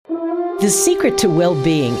The secret to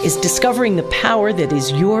well-being is discovering the power that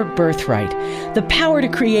is your birthright, the power to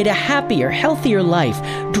create a happier, healthier life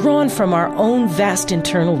drawn from our own vast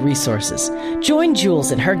internal resources. Join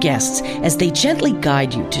Jules and her guests as they gently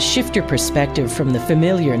guide you to shift your perspective from the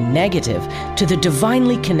familiar negative to the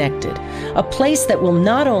divinely connected, a place that will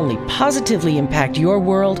not only positively impact your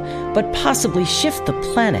world, but possibly shift the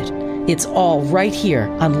planet. It's all right here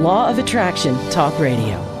on Law of Attraction Talk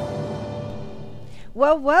Radio.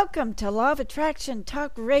 Well, welcome to Law of Attraction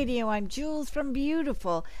Talk Radio. I'm Jules from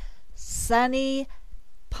beautiful, sunny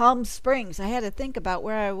Palm Springs. I had to think about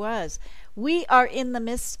where I was. We are in the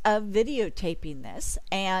midst of videotaping this,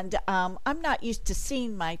 and I'm not used to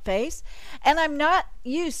seeing my face, and I'm not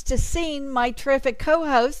used to seeing my terrific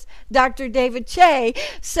co-host, Dr. David Che.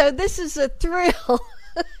 So this is a thrill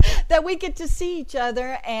that we get to see each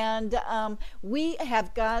other, and we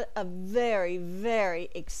have got a very, very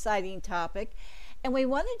exciting topic. And we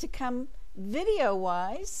wanted to come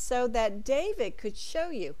video-wise so that David could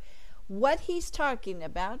show you what he's talking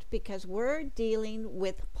about, because we're dealing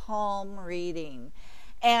with palm reading.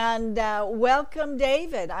 And welcome,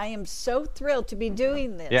 David. I am so thrilled to be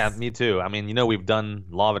doing this. Yeah, me too. I mean, we've done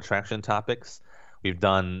law of attraction topics. We've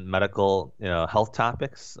done medical, health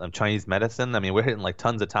topics, Chinese medicine. I mean, we're hitting like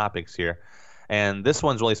tons of topics here. And this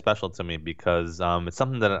one's really special to me because it's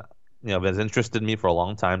something that has interested me for a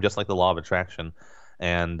long time, just like the law of attraction.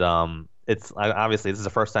 And obviously this is the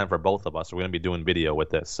first time for both of us. We're going to be doing video with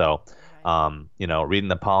this. So, reading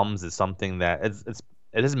the palms is something that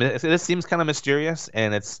it seems kind of mysterious,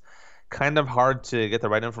 and it's kind of hard to get the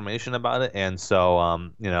right information about it. And so,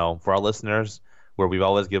 for our listeners, where we've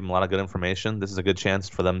always given them a lot of good information, this is a good chance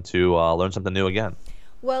for them to learn something new again.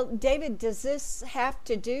 Well, David, does this have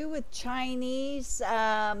to do with Chinese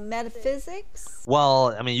metaphysics?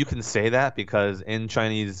 Well, I mean, you can say that because in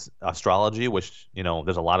Chinese astrology, which,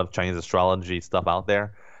 there's a lot of Chinese astrology stuff out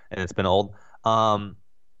there, and it's been old,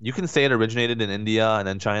 you can say it originated in India and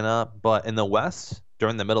then China, but in the West,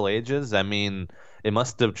 during the Middle Ages, I mean, it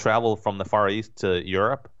must have traveled from the Far East to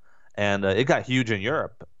Europe, and it got huge in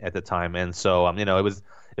Europe at the time. And so,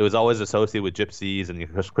 it was always associated with gypsies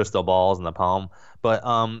and crystal balls and the palm. But,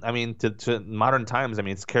 I mean, to modern times, I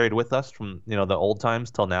mean, it's carried with us from, the old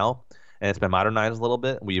times till now. And it's been modernized a little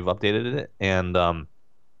bit. We've updated it. And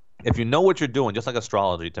if you know what you're doing, just like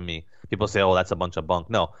astrology to me, people say, oh, that's a bunch of bunk.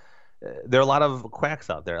 No, there are a lot of quacks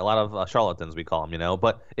out there, a lot of charlatans, we call them,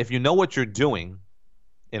 But if you know what you're doing,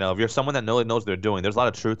 if you're someone that knows what they're doing, there's a lot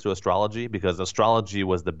of truth to astrology, because astrology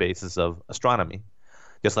was the basis of astronomy.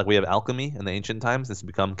 Just like we have alchemy in the ancient times, it's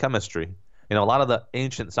become chemistry. A lot of the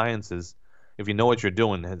ancient sciences, if you know what you're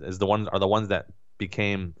doing, are the ones that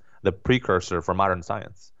became the precursor for modern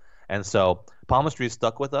science. And so palmistry is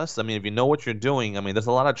stuck with us. I mean, if you know what you're doing, I mean, there's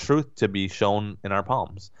a lot of truth to be shown in our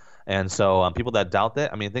palms. And so people that doubt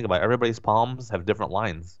that, I mean, think about it. Everybody's palms have different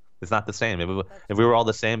lines. It's not the same. If we were all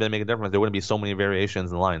the same, it would make a difference. There wouldn't be so many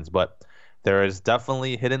variations in lines. But there is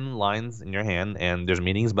definitely hidden lines in your hand, and there's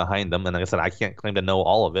meanings behind them. And like I said, I can't claim to know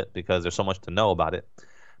all of it because there's so much to know about it.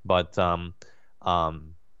 But the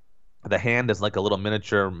hand is like a little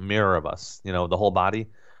miniature mirror of us. The whole body.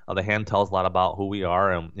 The hand tells a lot about who we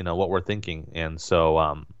are and what we're thinking. And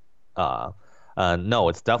so, no,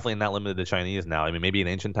 it's definitely not limited to Chinese now. I mean, maybe in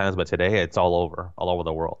ancient times, but today it's all over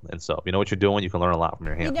the world. And so, if you know what you're doing, you can learn a lot from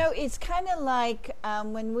your hand. It's kind of like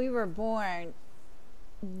when we were born.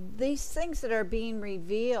 These things that are being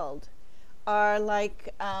revealed are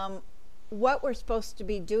like what we're supposed to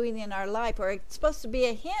be doing in our life, or it's supposed to be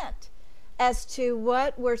a hint as to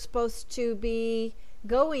what we're supposed to be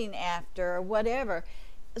going after or whatever.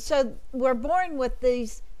 So we're born with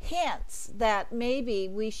these hints that maybe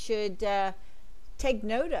we should take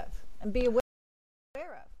note of and be aware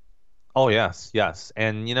of. Oh, yes.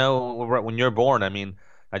 And, when you're born, I mean,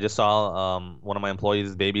 I just saw one of my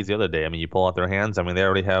employees' babies the other day. I mean, you pull out their hands. I mean, we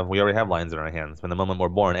already have lines in our hands from the moment we're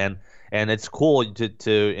born, and it's cool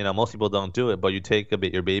to most people don't do it, but you take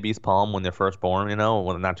your baby's palm when they're first born,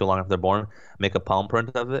 when not too long after they're born, make a palm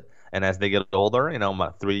print of it, and as they get older,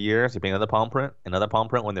 about 3 years, you make another palm print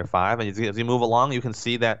when they're 5, and as you move along, you can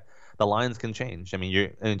see that the lines can change. I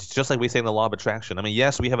mean, it's just like we say in the law of attraction. I mean,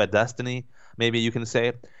 yes, we have a destiny, maybe you can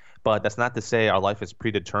say. But that's not to say our life is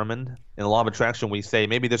predetermined. In the law of attraction, we say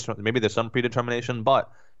maybe there's some predetermination,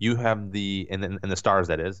 but you have in the stars,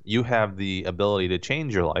 that is, you have the ability to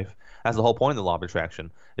change your life. That's the whole point of the law of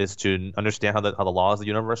attraction, is to understand how the laws of the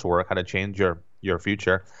universe work, how to change your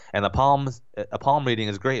future. And a palm reading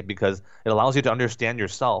is great because it allows you to understand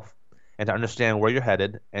yourself and to understand where you're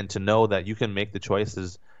headed, and to know that you can make the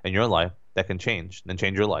choices in your life that can change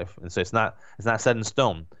your life. And so it's not set in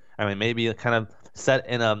stone. I mean, maybe kind of set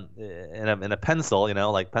in a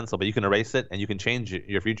pencil, like pencil, but you can erase it and you can change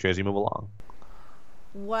your future as you move along.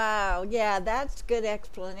 Wow. Yeah, that's good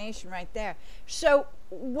explanation right there. So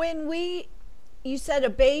you said a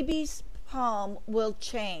baby's palm will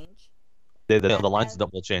change. The lines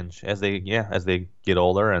will change as they get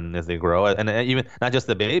older and as they grow, and even not just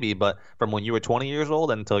the baby, but from when you were 20 years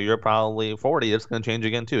old until you're probably 40, it's going to change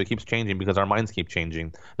again too. It keeps changing because our minds keep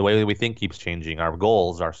changing, the way we think keeps changing, our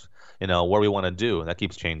goals, where we want to do, that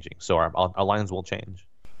keeps changing. So our lines will change.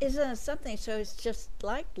 Isn't it something? So it's just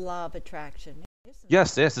like law of attraction, isn't it?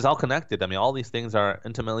 Yes, it's all connected. I mean, all these things are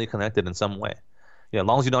intimately connected in some way. Yeah, as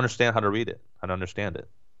long as you don't understand how to read it, how to understand it.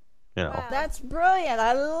 Wow, that's brilliant.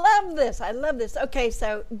 I love this. I love this. Okay,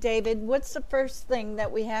 so David, what's the first thing that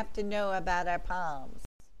we have to know about our palms?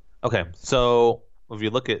 Okay, so if you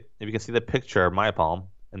can see the picture of my palm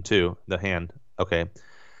and the hand. Okay,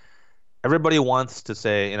 everybody wants to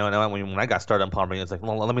say, when I got started on palm reading, it's like,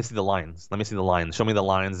 well, let me see the lines. Let me see the lines. Show me the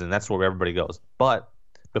lines, and that's where everybody goes. But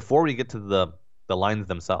before we get to the lines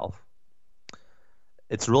themselves,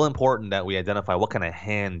 it's real important that we identify what kind of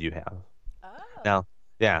hand you have. Oh. Now,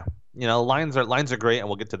 yeah. Lines are great, and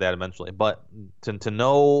we'll get to that eventually. But to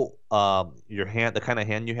know your hand, the kind of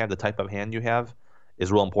hand you have, the type of hand you have, is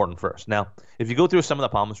real important first. Now, if you go through some of the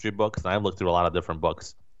palmistry books, and I've looked through a lot of different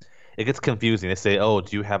books, it gets confusing. They say, "Oh,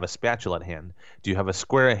 do you have a spatulate hand? Do you have a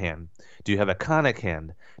square hand? Do you have a conic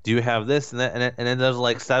hand? Do you have this and that?" And then there's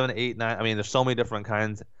like 7, 8, 9. I mean, there's so many different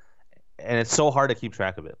kinds, and it's so hard to keep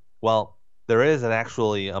track of it. Well, there is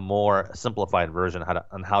actually a more simplified version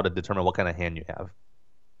on how to determine what kind of hand you have.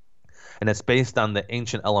 And it's based on the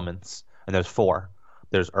ancient elements. And there's 4.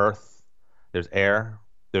 There's earth, there's air,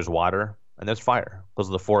 there's water, and there's fire. Those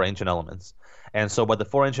are the 4 ancient elements. And so by the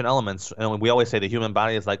 4 ancient elements, and we always say the human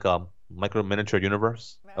body is like a miniature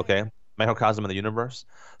universe, right. Okay? Microcosm of the universe.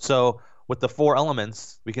 So with the 4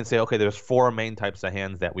 elements, we can say, okay, there's 4 main types of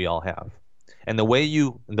hands that we all have. And the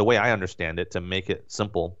way I understand it, to make it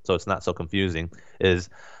simple so it's not so confusing, is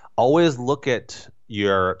always look at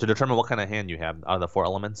to determine what kind of hand you have out of the 4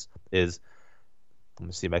 elements is, let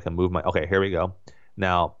me see if I can move okay, here we go.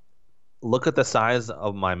 Now, look at the size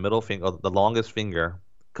of my middle finger, the longest finger,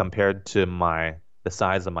 compared to the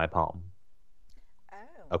size of my palm.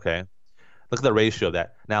 Oh. Okay? Look at the ratio of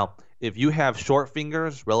that. Now, if you have short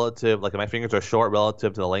fingers relative, like my fingers are short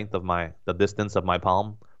relative to the length of the distance of my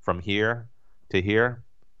palm from here to here,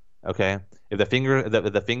 okay? If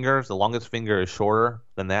the longest finger is shorter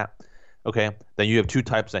than that, okay, then you have 2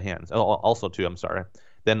 types of hands. Oh, also 2, I'm sorry.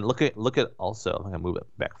 Then look at also, I'm going to move it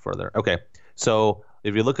back further. Okay, so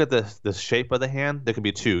if you look at the shape of the hand, there could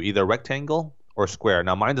be 2, either rectangle or square.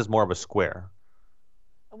 Now, mine is more of a square.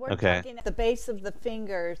 We're talking at the base of the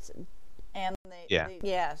fingers and okay.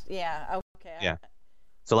 Yeah.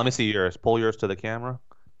 So let me see yours. Pull yours to the camera,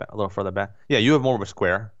 a little further back. Yeah, you have more of a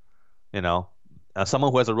square,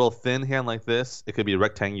 someone who has a real thin hand like this, it could be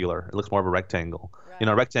rectangular. It looks more of a rectangle.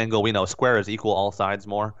 Right. Rectangle, we know square is equal all sides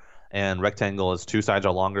more, and rectangle is 2 sides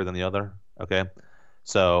are longer than the other. Okay,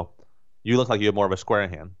 so you look like you have more of a square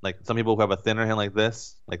hand. Like some people who have a thinner hand like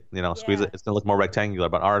this, squeeze it, it's gonna look more rectangular,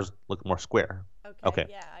 but ours look more square. Okay.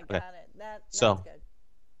 Yeah, I got it. That's good.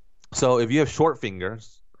 So if you have short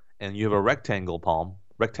fingers and you have a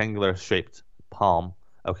rectangular shaped palm,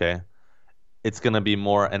 okay, it's going to be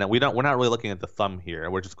more, and we're not really looking at the thumb here.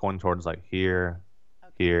 We're just going towards like here,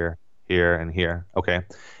 okay. Here, and here. Okay.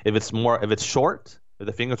 If it's short, if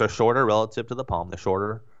the fingers are shorter relative to the palm, they're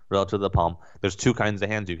shorter relative to the palm, there's 2 kinds of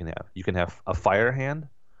hands you can have. You can have a fire hand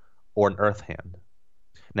or an earth hand.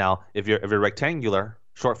 Now, if you're rectangular,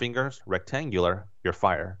 short fingers, rectangular, you're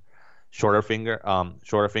fire. Shorter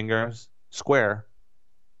fingers, square,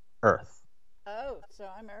 earth. Oh, so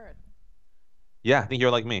I'm earth. Yeah, I think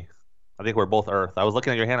you're like me. I think we're both earth. I was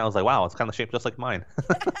looking at your hand. I was like, wow, it's kind of shaped just like mine.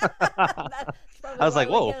 I was like,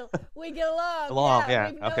 whoa. We get along.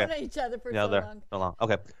 Yeah. We've known each other for so long.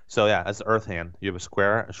 Okay. So yeah, it's earth hand. You have a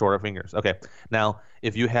square, shorter fingers. Okay. Now,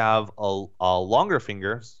 if you have a longer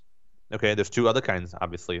fingers, okay, there's 2 other kinds.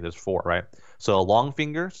 Obviously, there's 4, right? So long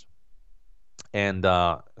fingers and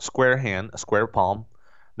square hand, a square palm,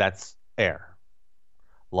 that's air.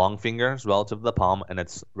 Long fingers relative to the palm, and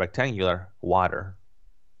it's rectangular, water.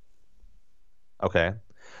 Okay,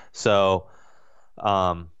 so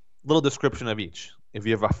little description of each. If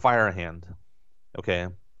you have a fire hand, okay,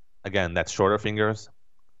 again, that's shorter fingers,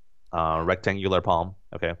 rectangular palm,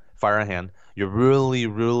 okay, fire hand. You're really,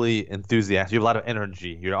 really enthusiastic. You have a lot of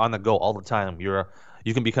energy. You're on the go all the time. You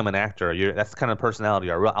can become an actor. That's the kind of personality.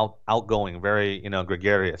 You're real outgoing, very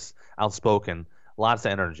gregarious, outspoken, lots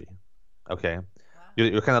of energy. Okay, wow.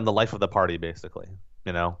 You're kind of the life of the party, basically.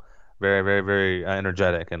 very, very, very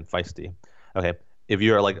energetic and feisty. Okay, if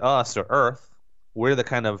you're like us or Earth, we're the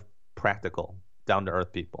kind of practical, down to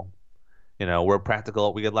earth people. We're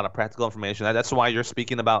practical. We get a lot of practical information. That's why you're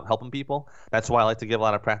speaking about helping people. That's why I like to give a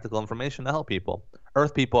lot of practical information to help people.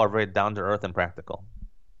 Earth people are very down to earth and practical.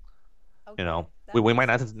 Okay, We might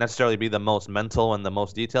not necessarily be the most mental and the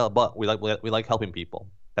most detailed, but we like helping people.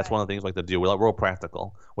 That's one of the things we like to do. We're real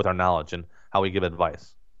practical with our knowledge and how we give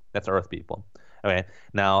advice. That's Earth people. Okay.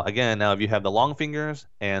 Now if you have the long fingers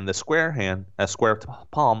and the square hand, a square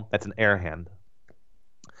palm, that's an air hand.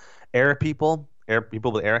 Air people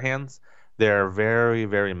with air hands, they're very,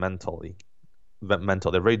 very mental.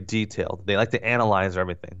 They're very detailed. They like to analyze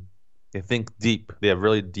everything. They think deep. They have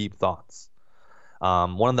really deep thoughts.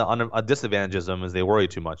 One of the disadvantages of them is they worry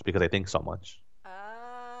too much because they think so much.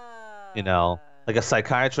 Like a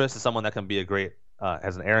psychiatrist is someone that can be a great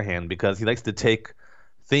as an air hand because he likes to take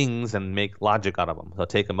things and make logic out of them. So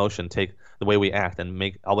take emotion, take the way we act,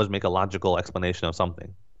 and always make a logical explanation of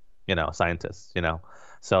something. Scientists.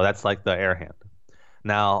 So that's like the air hand.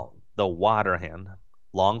 Now the water hand,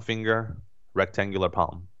 long finger, rectangular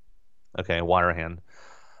palm. Okay, water hand.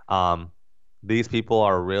 These people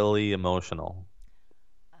are really emotional.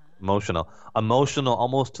 Emotional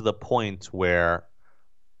almost to the point where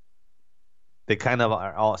they kind of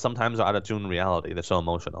are sometimes are out of tune in reality. They're so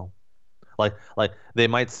emotional. Like they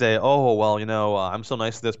might say, oh well, I'm so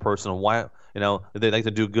nice to this person. Why, they like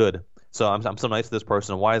to do good. So I'm so nice to this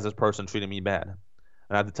person. Why is this person treating me bad? And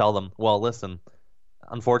I have to tell them, well, listen,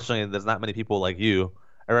 unfortunately, there's not many people like you.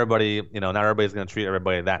 Everybody, not everybody's going to treat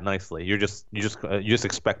everybody that nicely. You just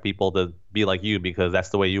expect people to be like you because that's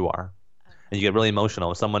the way you are. And you get really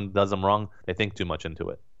emotional. If someone does them wrong, they think too much into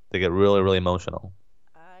it. They get really, really emotional.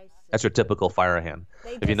 I see. That's your typical fire hand.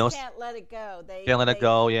 They if just can't let it go. Can't let it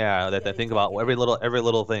go. Yeah, they think about every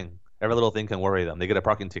little thing. Every little thing can worry them. They get a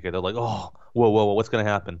parking ticket. They're like, oh, whoa, what's going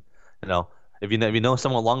to happen? If you know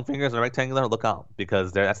someone with long fingers and rectangular, look out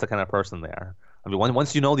because that's the kind of person they are. I mean,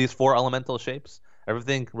 once you know these 4 elemental shapes,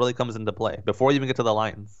 everything really comes into play before you even get to the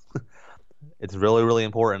lines. It's really, really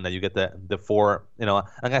important that you get the 4.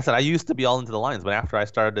 Like I said, I used to be all into the lines, but after I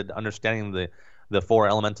started understanding the 4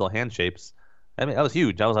 elemental hand shapes, I mean, that was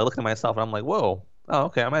huge. I looked at myself and I'm like, whoa, oh,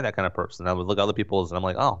 okay, I'm that kind of person. I would look at other people's and I'm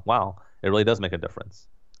like, oh, wow, it really does make a difference.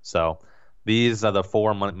 So these are the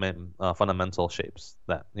 4 fundamental shapes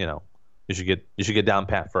that you should get down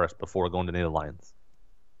pat first before going to any of the lines.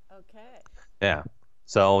 Okay. Yeah.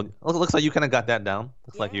 So it looks like you kind of got that down.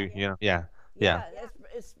 Looks like yeah.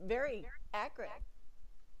 It's very accurate.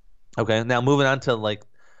 Okay. Now moving on to like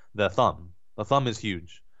the thumb. The thumb is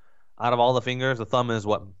huge. Out of all the fingers, the thumb is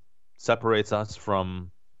what separates us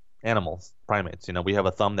from animals, primates. We have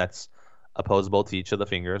a thumb that's opposable to each of the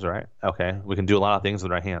fingers, right? Okay. We can do a lot of things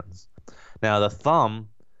with our hands. Now the thumb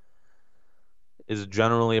is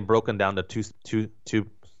generally broken down to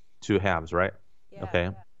two halves, right? Yeah. Okay.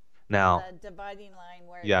 Now the dividing line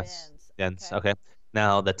where it bends. Okay.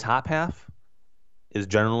 Now the top half is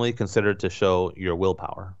generally considered to show your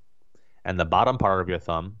willpower, and the bottom part of your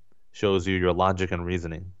thumb shows you your logic and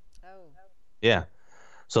reasoning. Oh. Yeah.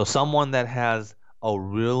 So someone that has a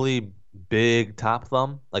really big top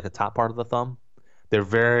thumb, like a top part of the thumb, they're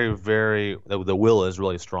very, very, the will is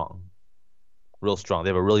really strong. Real strong. They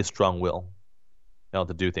have a really strong will,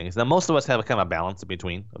 to do things. Now, most of us have a kind of balance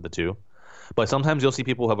between of the two, but sometimes you'll see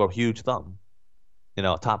people who have a huge thumb,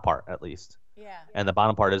 top part at least. Yeah. And the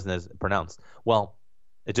bottom part isn't as pronounced. Well,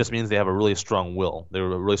 it just means they have a really strong will. They're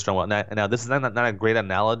a really strong will. Now this is not a great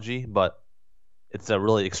analogy, but it's a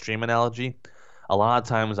really extreme analogy. A lot of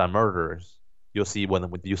times on murderers, you'll see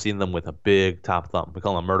them with a big top thumb. We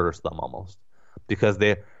call them a murderer's thumb almost, because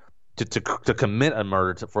to commit a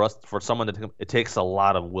murder for someone it takes a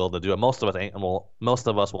lot of will to do it. Most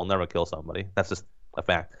of us will never kill somebody. That's just a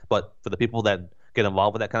fact. But for the people that get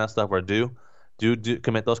involved with that kind of stuff or do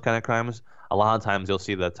commit those kind of crimes, a lot of times you'll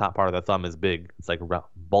see the top part of the thumb is big. It's like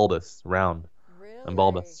bulbous, round, and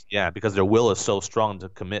bulbous. Yeah, because their will is so strong to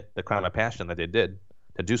commit the crime of passion that they did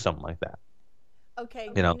to do something like that. Okay,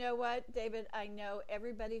 you know what, David? I know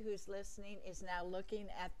everybody who's listening is now looking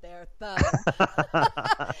at their thumb.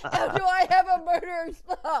 How do I have a murderer's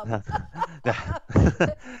thumb?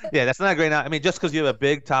 Yeah, that's not great. I mean, just because you have a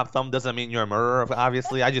big top thumb doesn't mean you're a murderer.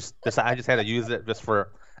 Obviously, I just had to use it just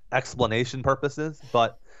for explanation purposes.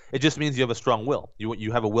 But it just means you have a strong will.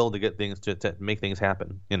 You have a will to get things to make things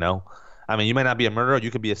happen. I mean, you might not be a murderer.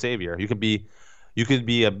 You could be a savior. You could be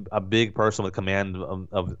a big person with command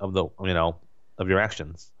of the of your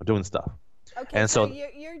actions, of doing stuff. Okay, and so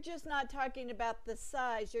you're just not talking about the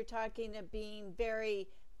size. You're talking of being very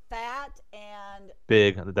fat and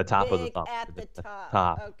Big at the top of the big thumb. at the top.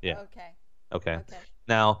 Top. Okay. Yeah. Okay. Okay. Okay.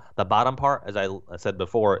 Now, the bottom part, as I said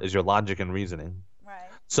before, is your logic and reasoning. Right.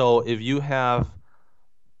 So if you have,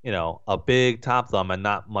 a big top thumb and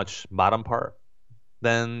not much bottom part,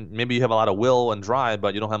 then maybe you have a lot of will and drive,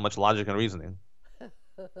 but you don't have much logic and reasoning.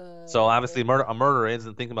 So obviously, a murderer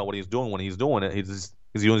isn't thinking about what he's doing when he's doing it. He's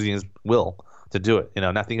using his will to do it.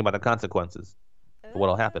 Not thinking about the consequences for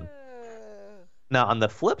what'll happen. Now, on the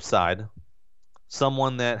flip side,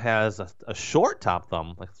 someone that has a short top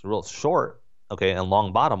thumb, like it's real short, okay, and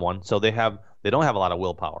long bottom one, so they don't have a lot of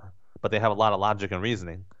willpower, but they have a lot of logic and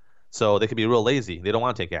reasoning. So they could be real lazy. They don't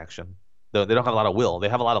want to take action. They don't have a lot of will. They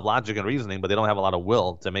have a lot of logic and reasoning, but they don't have a lot of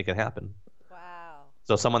will to make it happen. Wow.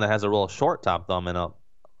 So someone that has a real short top thumb and a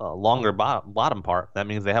longer bottom part, that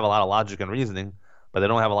means they have a lot of logic and reasoning, but they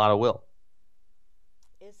don't have a lot of will.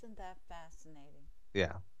 Isn't that fascinating?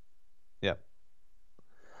 Yeah. Yep.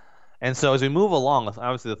 And so as we move along,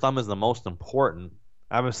 obviously the thumb is the most important.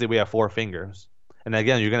 Obviously we have 4 fingers. And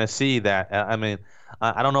again, you're going to see that, I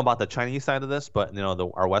don't know about the Chinese side of this, but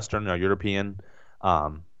our Western, our European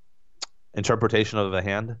interpretation of the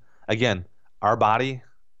hand. Again, our body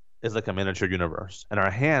is like a miniature universe, and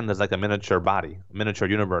our hand is like a miniature body, a miniature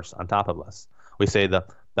universe on top of us. We say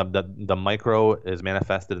the micro is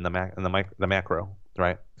manifested in the macro,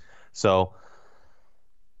 right? So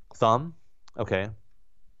thumb, okay,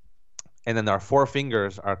 and then our 4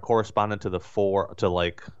 fingers are correspondent to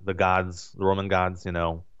like the gods, the Roman gods,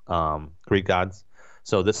 Greek gods.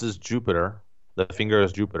 So this is Jupiter. The finger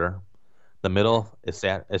is Jupiter. The middle is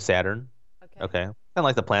Saturn. Okay. And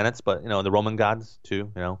like the planets, but the Roman gods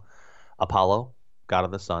too. Apollo, god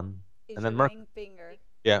of the sun, and then ring finger.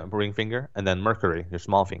 Yeah, ring finger, and then Mercury, your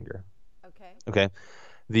small finger. Okay. Okay.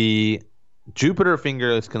 The Jupiter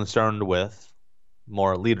finger is concerned with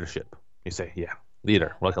more leadership. You say, yeah,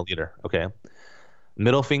 leader, like a leader. Okay.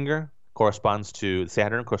 Middle finger corresponds to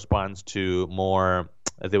Saturn, corresponds to more,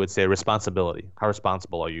 as they would say, responsibility. How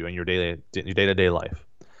responsible are you in your day-to-day life?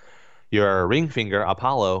 Your ring finger,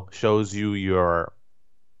 Apollo, shows you your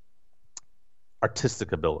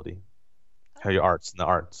artistic ability, your arts and the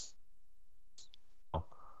arts.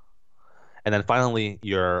 And then finally,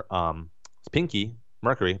 your pinky,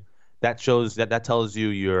 Mercury, that tells you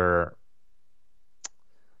your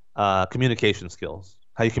communication skills,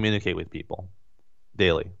 how you communicate with people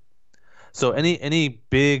daily. So any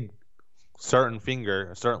big certain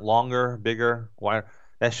finger, certain longer, bigger, wider,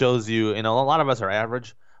 that shows you, a lot of us are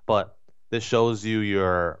average, but this shows you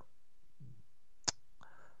your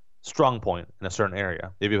strong point in a certain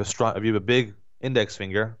area. If you have a big index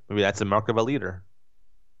finger, maybe that's a mark of a leader.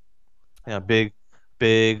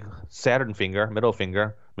 Big Saturn finger, middle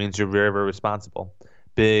finger, means you're very, very responsible.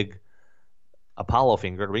 Big Apollo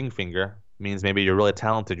finger, ring finger, means maybe you're really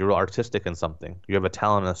talented, you're real artistic in something. You have a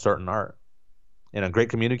talent in a certain art. And a great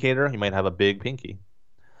communicator, you might have a big pinky.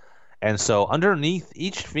 And so underneath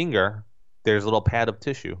each finger, there's a little pad of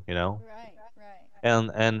tissue, Right.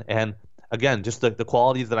 And again, just the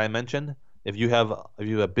qualities that I mentioned, if you have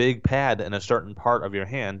a big pad in a certain part of your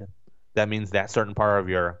hand, that means that certain part of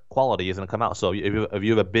your quality is going to come out. So if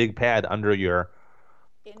you have a big pad under your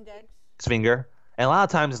index finger, and a lot of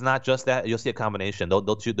times it's not just that, you'll see a combination.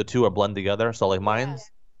 The two are blend together. So like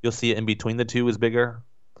mine's, you'll see it in between the two is bigger.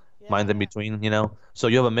 Mine's in between, So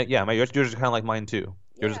you have yours is kind of like mine too.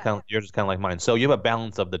 Yours is kind of like mine. So you have a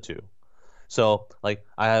balance of the two. So like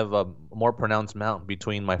I have a more pronounced mount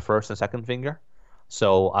between my first and second finger.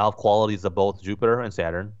 So I'll have qualities of both Jupiter and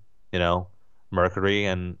Saturn, Mercury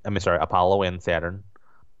and Apollo and Saturn,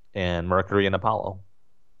 and Mercury and Apollo.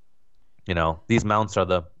 These mounts are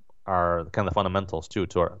kind of the fundamentals too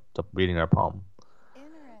to reading our palm.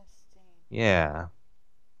 Interesting. Yeah.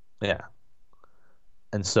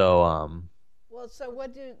 And so well, so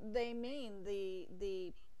what do they mean?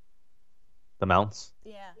 The mounts?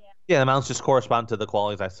 Yeah. Yeah, the mounts just correspond to the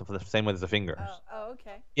qualities for the same way as the fingers. Oh,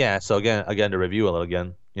 okay. Yeah, so again to review a little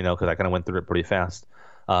again, because I kind of went through it pretty fast.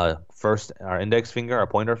 First, our index finger, our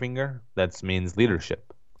pointer finger, that means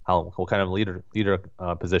leadership. What kind of leader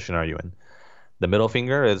position are you in? The middle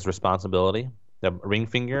finger is responsibility. The ring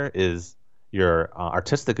finger is your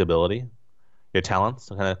artistic ability, your talents,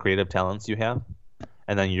 what kind of creative talents you have,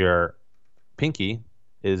 and then your pinky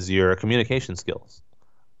is your communication skills.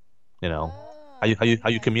 How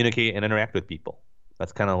you communicate and interact with people.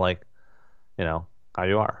 That's kind of like, how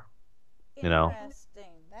you are. Interesting.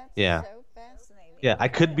 That's so fascinating. Yeah, I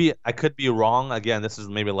could be wrong. Again, this is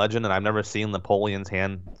maybe legend, and I've never seen Napoleon's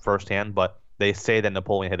hand firsthand, but they say that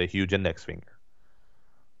Napoleon had a huge index finger,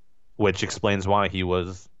 which explains why he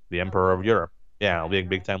was the emperor of Europe. Yeah,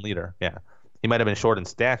 big time leader. Yeah, He might have been short in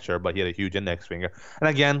stature, but he had a huge index finger. And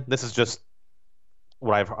again, this is just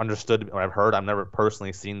what I've understood, what I've heard. I've never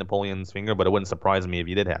personally seen Napoleon's finger, but it wouldn't surprise me if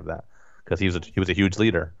he did have that, because he was a huge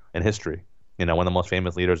leader in history. One of the most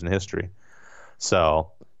famous leaders in history.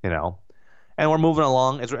 So, and we're moving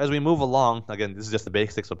along. As we move along, again, this is just the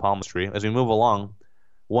basics of palmistry. As we move along,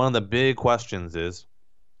 one of the big questions is,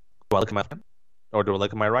 do I look at my hand or do I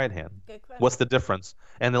look at my right hand? What's the difference?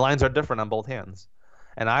 And the lines are different on both hands.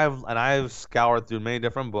 And I've scoured through many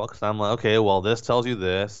different books. And I'm like, okay, well, this tells you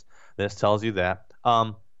this tells you that.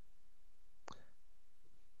 Let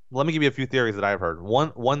me give you a few theories that I've heard.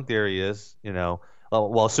 One theory is,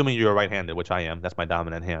 well, assuming you're right-handed, which I am, that's my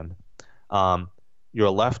dominant hand. Your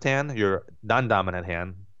left hand, your non-dominant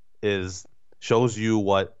hand, shows you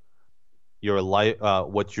what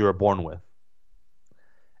what you're born with,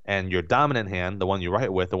 and your dominant hand, the one you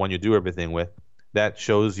write with, the one you do everything with, that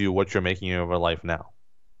shows you what you're making of your life now.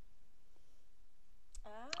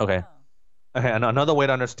 Oh. Okay. And another way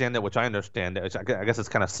to understand it, which I understand, which I guess it's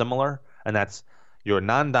kind of similar, and that's your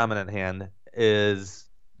non-dominant hand is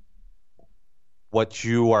what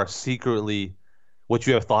you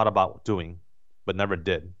have thought about doing, but never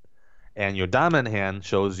did. And your dominant hand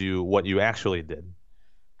shows you what you actually did.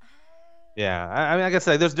 Yeah, I mean, like I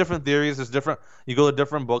said, there's different theories. You go to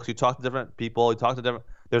different books, you talk to different people,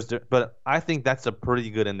 but I think that's a pretty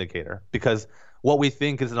good indicator, because what we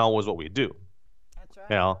think isn't always what we do. That's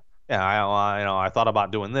right. I thought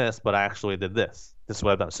about doing this, but I actually did this. This is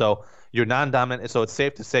what I've done. So your non-dominant. So it's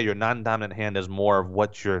safe to say your non-dominant hand is more of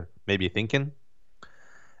what you're maybe thinking,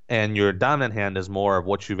 and your dominant hand is more of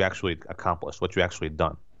what you've actually accomplished, what you've actually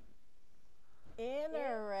done.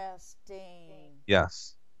 Interesting.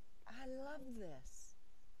 Yes. I love this.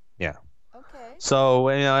 Yeah. Okay. So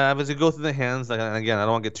as you go through the hands, and again, I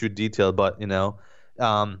don't want to get too detailed, but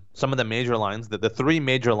some of the major lines, the three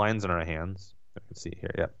major lines in our hands. You can see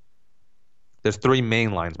here. Yeah. There's three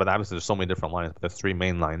main lines, but obviously there's so many different lines, but there's three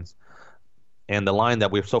main lines. And the line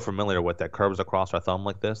that we're so familiar with that curves across our thumb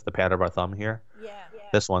like this, the pad of our thumb here. Yeah.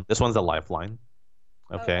 This one's the lifeline.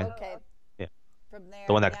 Okay. Oh, okay. Yeah. From there.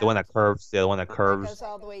 The one that curves. Yeah, the one that curves. Goes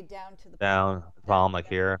all the way down to the palm like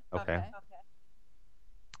here. Okay.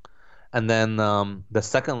 And then the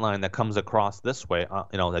second line that comes across this way,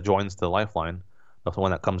 that joins the lifeline, that's the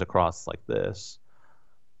one that comes across like this.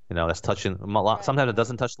 That's touching. Sometimes it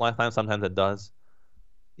doesn't touch the lifeline. Sometimes it does.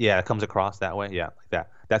 Yeah, it comes across that way. Yeah, like that.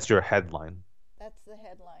 That's your headline. That's the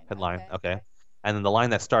headline. Headline. Okay. And then the line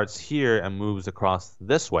that starts here and moves across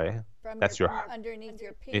this way. That's your underneath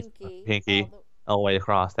your pinky. All the way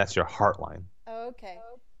across. That's your heart line. Oh, okay.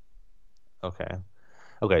 Okay.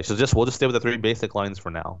 Okay. So we'll just stay with the three basic lines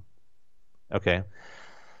for now. Okay.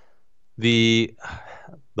 The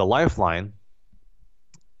lifeline.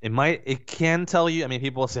 It can tell you. I mean,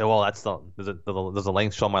 people say, "Well, does the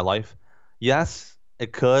length show my life?" Yes,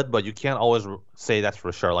 it could, but you can't always say that's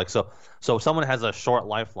for sure. Like so if someone has a short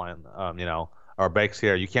lifeline, or breaks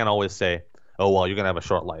here, you can't always say, "Oh, well, you're gonna have a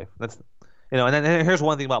short life." That's, And then here's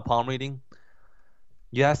one thing about palm reading.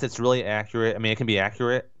 Yes, it's really accurate. I mean, it can be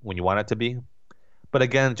accurate when you want it to be, but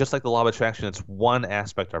again, just like the law of attraction, it's one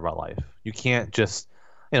aspect of our life. You can't just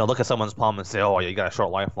look at someone's palm and say, "Oh, you got a short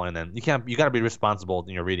lifeline." Then you can't. You got to be responsible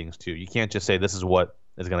in your readings too. You can't just say this is what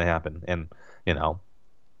is going to happen. And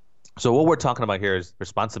so what we're talking about here is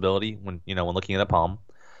responsibility when looking at a palm,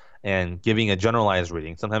 and giving a generalized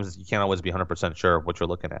reading. Sometimes you can't always be 100% sure what you're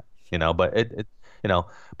looking at.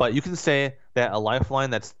 But you can say that a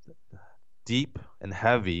lifeline that's deep and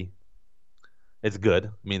heavy is good.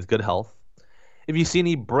 It means good health. If you see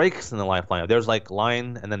any breaks in the lifeline, if there's like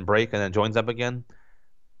line and then break and then joins up again.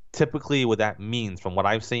 Typically what that means from what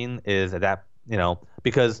I've seen is that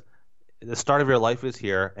because the start of your life is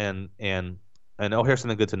here, and here's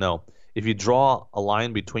something good to know. If you draw a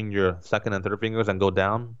line between your second and third fingers and go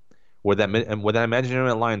down, where that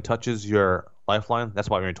imaginary line touches your lifeline, that's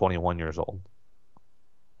why you're 21 years old.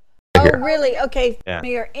 Oh, really? Okay. Yeah. From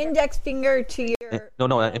your index finger to your...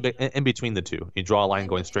 No, in between the two. You draw a line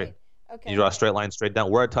going straight. Okay. You draw a straight line straight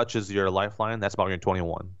down. Where it touches your lifeline, that's about when you're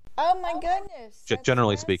 21. Oh my goodness!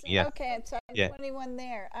 Generally speaking, yeah. Okay, so I'm 21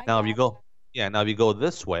 there. Now if you go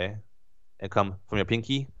this way, and come from your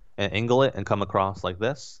pinky and angle it and come across like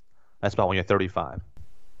this, that's about when you're 35.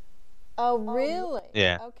 Oh really?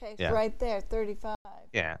 Yeah. Okay, yeah. So right there, 35.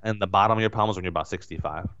 Yeah, and the bottom of your palm is when you're about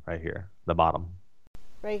 65, right here, the bottom.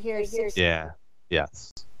 Right here, 60. Yeah.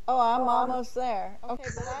 Yes. Oh, I'm almost there. Okay,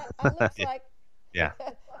 but I looks like. Yeah.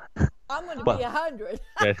 I'm going to be 100.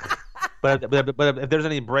 But if there's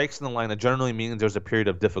any breaks in the line, it generally means there's a period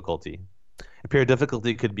of difficulty. A period of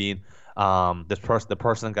difficulty could be the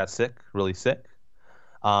person got sick, really sick.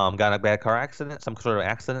 got a bad car accident, some sort of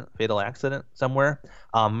accident, fatal accident somewhere,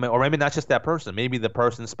 or maybe not just that person, maybe the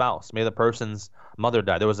person's spouse, maybe the person's mother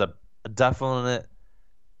died. There was a definite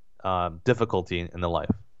difficulty in the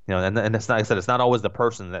life, and it's not. Like I said, it's not always the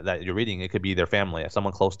person that you're reading. It could be their family,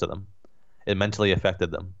 someone close to them. It mentally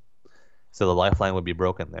affected them, so the lifeline would be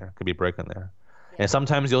broken there. Could be broken there, and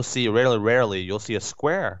sometimes you'll see, rarely you'll see a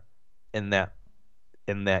square in that.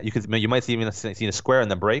 You might see a square in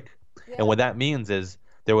the break, and what that means is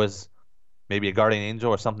there was maybe a guardian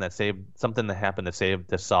angel or something that happened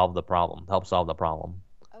to solve the problem, help solve the problem.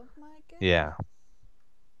 Oh my goodness. Yeah.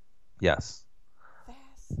 Yes.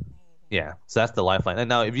 Fascinating. Yeah. So that's the lifeline. And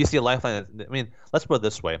now, if you see a lifeline, I mean, let's put it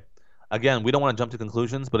this way. Again, we don't want to jump to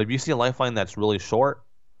conclusions, but if you see a lifeline that's really short,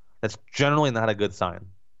 that's generally not a good sign.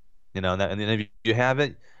 And then if you have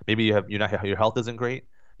it, maybe your health isn't great.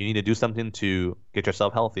 You need to do something to get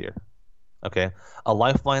yourself healthier. Okay, a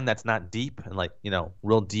lifeline that's not deep and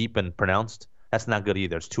real deep and pronounced, that's not good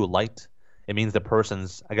either. It's too light. It means the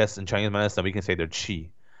person's, I guess in Chinese medicine we can say their qi,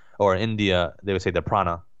 or in India they would say the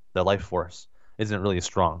prana, the life force, isn't really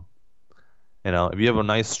strong. If you have a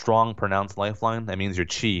nice, strong, pronounced lifeline, that means your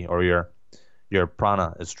qi or your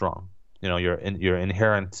prana is strong. Your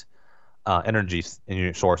inherent energy in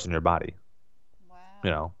your source in your body.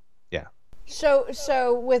 Wow. Yeah.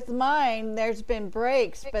 So with mine, there's been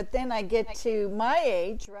breaks, but then I get to my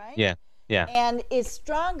age, right? Yeah. Yeah. And it's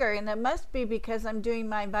stronger, and it must be because I'm doing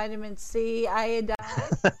my vitamin C, iodine.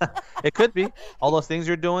 It could be all those things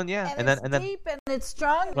you're doing, yeah. And it's deep and it's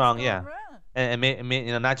strong. Strong, yeah. And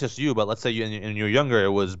not just you, but let's say in your younger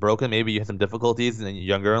it was broken. Maybe you had some difficulties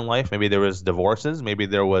younger in life. Maybe there was divorces. Maybe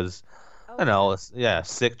there was,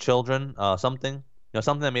 sick children. Something.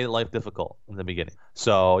 Something that made life difficult in the beginning.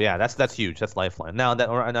 So yeah, that's huge. That's lifeline. Now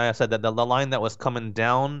and I said that the line that was coming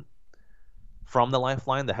down from the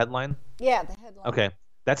lifeline, the headline. Yeah, the headline. Okay,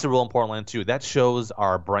 that's a real important line too. That shows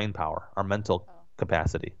our brain power, our mental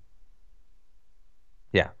capacity.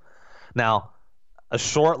 Yeah. Now, a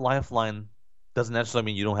short lifeline doesn't necessarily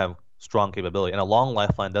mean you don't have strong capability, and a long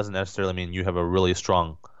lifeline doesn't necessarily mean you have a really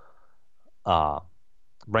strong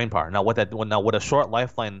brain power. Now, what a short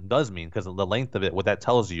lifeline does mean, because the length of it, what that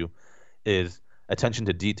tells you is attention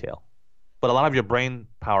to detail. But a lot of your brain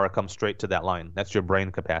power comes straight to that line. That's your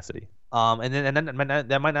brain capacity. And then that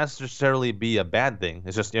might not necessarily be a bad thing.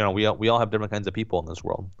 It's just, we all have different kinds of people in this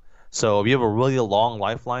world. So if you have a really long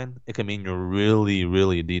lifeline, it can mean you're really,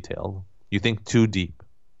 really detailed. You think too deep.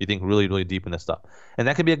 You think really, really deep in this stuff. And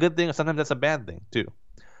that can be a good thing, or sometimes that's a bad thing too.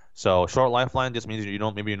 So short lifeline just means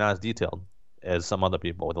maybe you're not as detailed as some other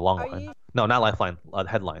people with a long line. No, not lifeline,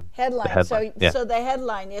 headline. Headline. So the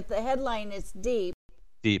headline, if the headline is deep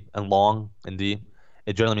and long and deep,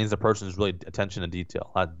 it generally means the person is really attention to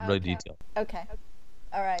detail, really detailed. Okay.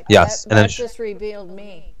 All right. Yes. That just revealed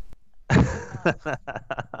me.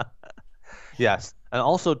 Yes. And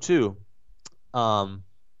also too,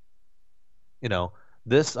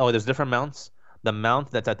 there's different mounts. The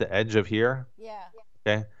mount that's at the edge of here. Yeah.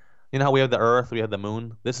 Okay. You know how we have the earth, we have the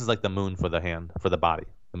moon? This is like the moon for the hand, for the body,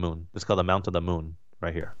 the moon. It's called the mount of the moon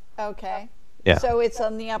right here. Okay. Yeah. So it's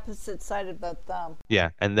on the opposite side of the thumb.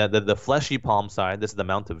 Yeah, and the fleshy palm side, this is the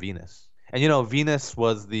mount of Venus. And Venus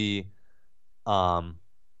was the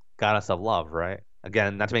goddess of love, right?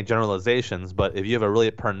 Again, not to make generalizations, but if you have a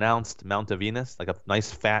really pronounced mount of Venus, like a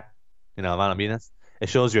nice fat, amount of Venus, it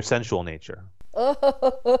shows your sensual nature.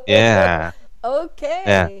 Oh. Yeah.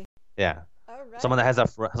 Okay. Yeah. All right. Someone that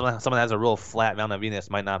has a real flat mount of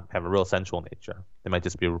Venus might not have a real sensual nature. They might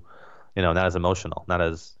just be, not as emotional, not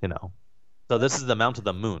as, So this is the mount of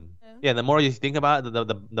the moon. Yeah, the more you think about it,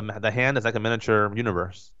 the hand is like a miniature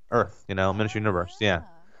universe, Earth, miniature universe. Yeah.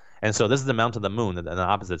 And so this is the mount of the moon on the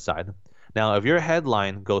opposite side. Now, if your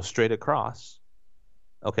headline goes straight across,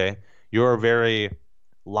 okay, you're a very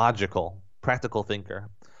logical, practical thinker.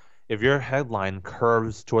 If your headline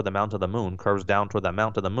curves toward the mount of the moon, curves down toward the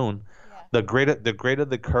mount of the moon, the greater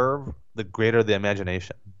the curve, the greater the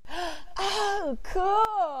imagination. Oh,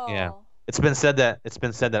 cool. Yeah. It's been said that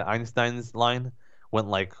Einstein's line went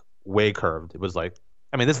like way curved. It was like,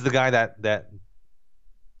 this is the guy that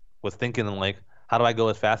was thinking like, how do I go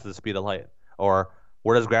as fast as the speed of light? Or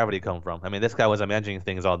where does gravity come from? This guy was imagining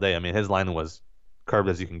things all day. His line was curved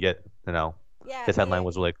as you can get, Yeah, his headline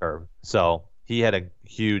was really curved. So he had a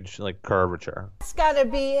huge curvature. It's got to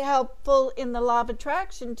be helpful in the law of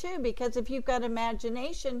attraction too, because if you've got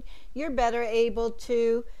imagination, you're better able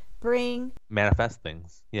to manifest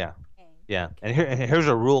things. Yeah. Yeah. And here's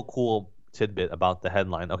a real cool tidbit about the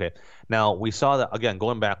headline. Okay. Now we saw that, again,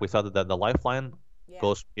 going back, we saw that the lifeline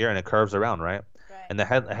goes here and it curves around, right? and the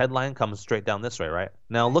headline comes straight down this way, right?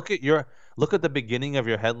 Now look at the beginning of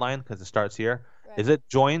your headline because it starts here. Right. Is it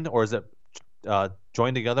joined or is it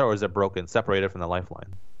joined together or is it broken, separated from the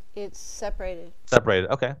lifeline? It's separated. Separated.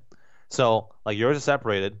 Okay. So like yours is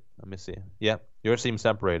separated. Let me see. Yep. Yours seems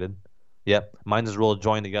separated. Yep. Mine is real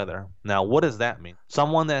joined together. Now, what does that mean?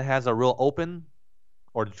 Someone that has a real open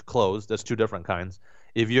or closed, that's two different kinds.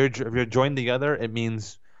 If you're joined together, it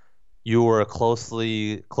means you were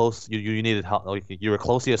you needed help. Like you were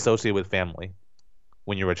closely associated with family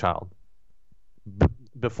when you were a child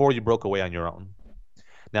before you broke away on your own.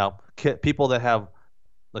 Now, people that have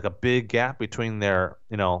like a big gap between their,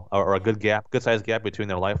 or a good sized gap between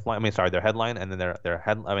their lifeline. I mean, sorry, their headline and then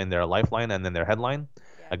their lifeline and then their headline,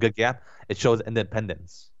 a good gap. It shows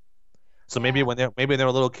independence. So maybe when they're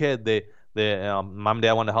a little kid, mom and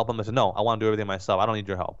dad wanted to help them. They said, no, I want to do everything myself. I don't need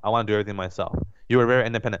your help. I want to do everything myself. You were very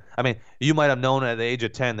independent. I mean, you might have known at the age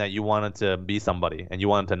of 10 that you wanted to be somebody and you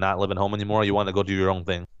wanted to not live at home anymore. You wanted to go do your own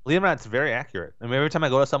thing. Believe it or not, it's very accurate. I mean, every time I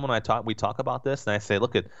go to someone, we talk about this, and I say, I can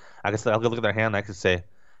look at their hand, and I can say,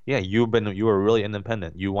 yeah, you were really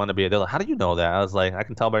independent. You want to be a dealer. How do you know that? I was like, I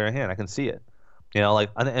can tell by your hand. I can see it. Like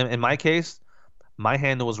in my case, my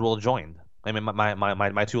hand was real joined. I mean,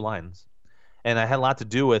 my two lines, and I had a lot to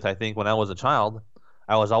do with, I think, when I was a child,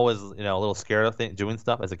 I was always a little scared of doing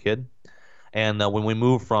stuff as a kid, and when we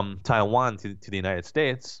moved from Taiwan to the United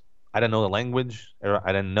States, I didn't know the language.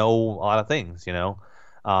 I didn't know a lot of things.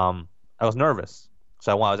 I was nervous.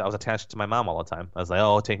 So I was attached to my mom all the time. I was like,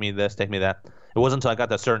 oh, take me this, take me that. It wasn't until I got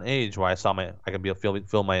to a certain age where I could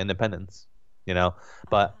feel my independence,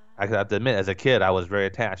 But I have to admit, as a kid, I was very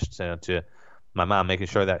attached to my mom, making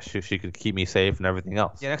sure that she could keep me safe and everything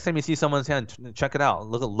else. Yeah, next time you see someone's hand, check it out.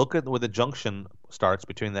 Look at where the junction starts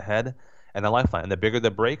between the head and the lifeline. And the bigger the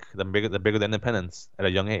break, the bigger the independence at a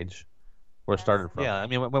young age. Where it started from. Yeah, I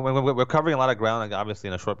mean, we're covering a lot of ground, obviously,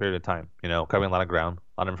 in a short period of time. Covering a lot of ground,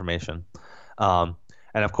 a lot of information. And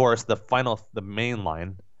of course, the main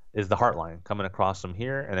line is the heart line coming across from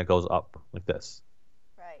here, and it goes up like this.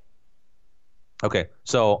 Right. Okay,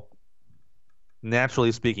 so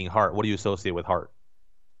naturally speaking, heart. What do you associate with heart?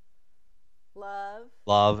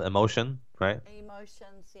 Love, emotion, right?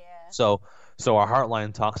 Emotions, yeah. So our heart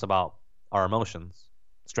line talks about our emotions,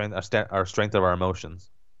 our strength of our emotions.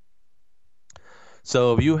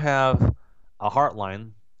 So if you have a heart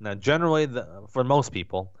line, now generally for most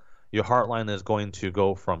people, your heart line is going to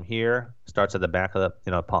go from here, starts at the back of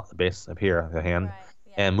the base of here, the hand, right,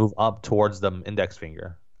 and move up towards the index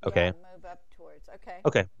finger. Okay. Yeah, move up towards. Okay.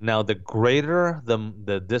 Okay. Now the greater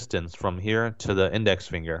the distance from here to the index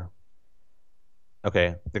finger,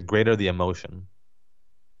 okay, the greater the emotion.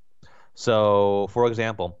 So, for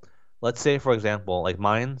example, let's say, like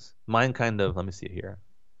mine kind of, let me see here.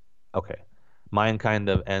 Okay. Mine kind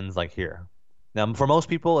of ends like here. Now, for most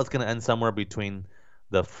people, it's going to end somewhere between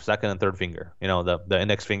the second and third finger, the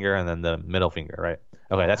index finger and then the middle finger, right?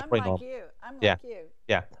 Okay, that's pretty normal. I'm like you.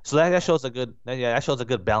 Yeah. So that shows a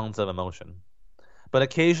good balance of emotion. But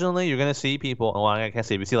occasionally you're gonna see people. Well, I can't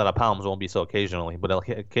say if you see a lot of palms, it won't be so occasionally. But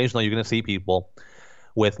occasionally you're gonna see people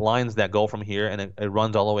with lines that go from here and it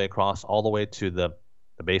runs all the way across, all the way to the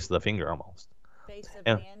base of the finger almost. Base of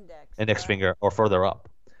the index finger or further up.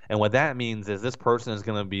 And what that means is this person is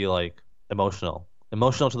gonna be like emotional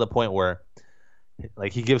to the point where,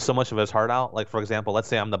 like, he gives so much of his heart out. Like, for example, let's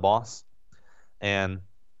say I'm the boss, and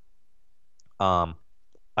I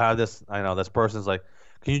know this person's like,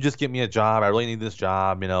 can you just get me a job? I really need this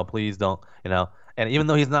job. Please don't. And even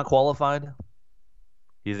though he's not qualified,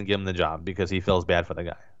 he doesn't give him the job because he feels bad for the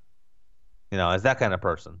guy. As that kind of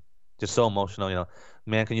person, just so emotional.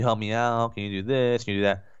 Man, can you help me out? Can you do this? Can you do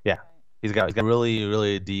that? Yeah, he's got really,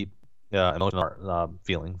 really deep emotional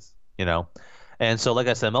feelings. And so, like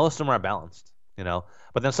I said, most of them are balanced.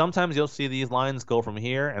 But then sometimes you'll see these lines go from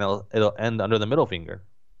here and it'll end under the middle finger.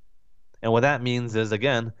 And what that means is,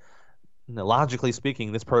 again, logically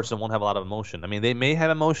speaking, this person won't have a lot of emotion. I mean, they may have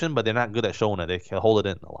emotion, but they're not good at showing it. They can hold it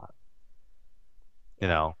in a lot.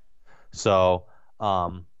 So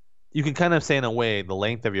you can kind of say, in a way, the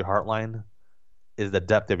length of your heart line is the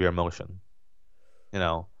depth of your emotion.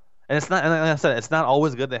 And it's not, and like I said, it's not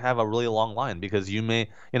always good to have a really long line because you may,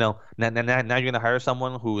 now you're going to hire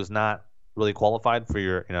someone who is not really qualified for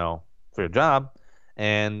your job,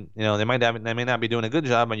 and they may not be doing a good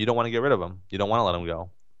job, and you don't want to get rid of them. You don't want to let them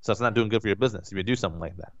go. So it's not doing good for your business if you do something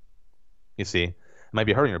like that. You see, it might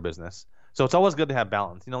be hurting your business. So it's always good to have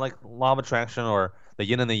balance. Like law of attraction or the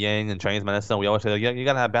yin and the yang in Chinese medicine, we always say, yeah, you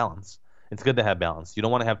got to have balance. It's good to have balance. You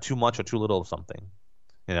don't want to have too much or too little of something.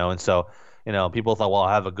 And so People thought, well,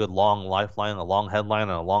 I have a good long lifeline, a long headline,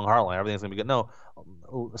 and a long heart line. Everything's gonna be good. No,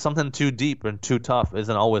 something too deep and too tough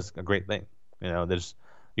isn't always a great thing. You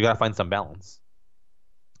gotta find some balance.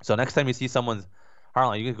 So next time you see someone's heart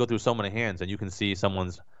line, you can go through so many hands and you can see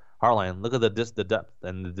someone's heart line. Look at the depth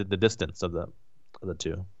and the distance of the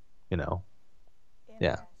two. Yeah,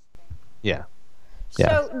 yeah, yeah.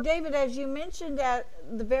 So, David, as you mentioned at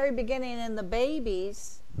the very beginning in the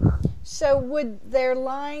babies, so would their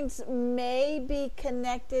lines may be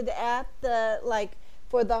connected at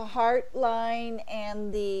for the heart line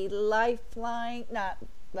and the lifeline, not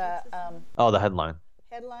the the headline.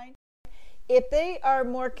 Headline. If they are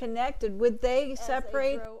more connected, would they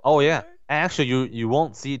separate? Oh yeah, actually, you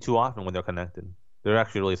won't see too often when they're connected. They're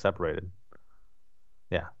actually really separated.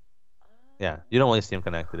 Yeah. Yeah, you don't really see them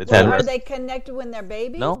connected. Are they connected when they're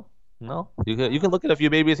babies? No. You can look at a few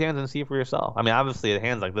babies' hands and see for yourself. I mean, obviously, the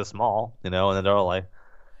hands like this small, and then they're all like,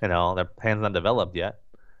 their hands not developed yet.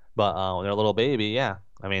 But when they're a little baby, yeah.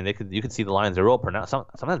 I mean, you could see the lines. They're real pronounced.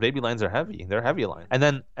 Sometimes baby lines are heavy. They're heavy lines. And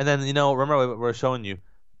then remember we're showing you.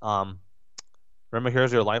 Remember,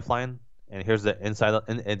 here's your lifeline, and here's the inside of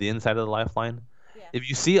the lifeline. Yeah. If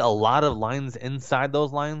you see a lot of lines inside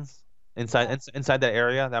those lines. Inside that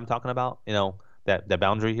area that I'm talking about, that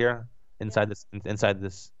boundary here, inside this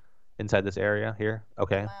area here.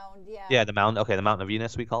 Okay. The mound, yeah. Yeah, the mound. Okay, the Mountain of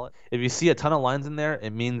Venus we call it. If you see a ton of lines in there, it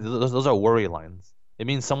means those are worry lines. It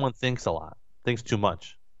means someone thinks a lot, thinks too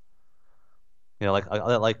much. Like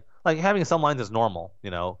having some lines is normal.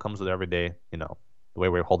 Comes with every day. The way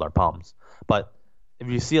we hold our palms. But if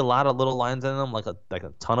you see a lot of little lines in them, like a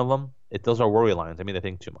ton of them, those are worry lines. I mean, they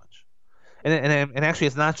think too much. And actually,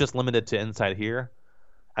 it's not just limited to inside here.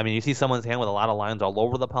 I mean, you see someone's hand with a lot of lines all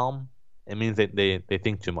over the palm. It means they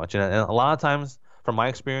think too much. And a lot of times, from my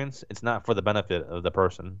experience, it's not for the benefit of the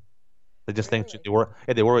person. They just think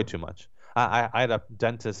they worry too much. I had a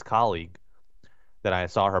dentist colleague that I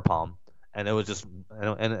saw her palm, and it was just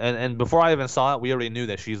and before I even saw it, we already knew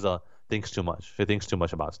that she's thinks too much. She thinks too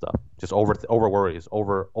much about stuff. Just over worries,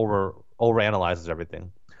 over analyzes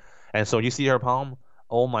everything. And so you see her palm.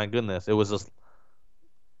 Oh my goodness! It was just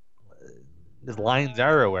lines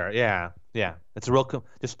everywhere. Yeah. It's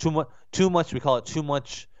just too much. We call it too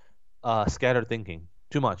much scattered thinking.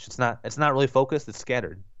 Too much. It's not really focused. It's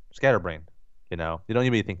scatterbrained. You don't need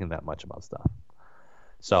to be thinking that much about stuff.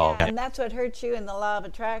 So. Yeah, and that's what hurts you in the law of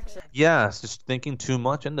attraction. Yes, just thinking too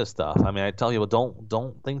much into stuff. I mean, I tell you,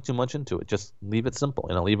 don't think too much into it. Just leave it simple.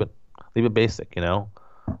 Leave it basic. Don't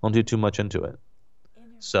do too much into it.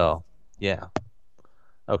 So, yeah.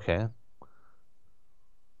 Okay.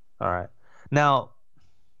 All right. Now,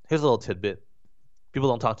 here's a little tidbit. People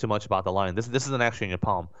don't talk too much about the line. This isn't actually in your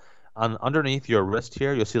palm. Underneath your wrist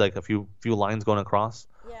here, you'll see like a few lines going across.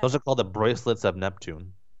 Yeah. Those are called the bracelets of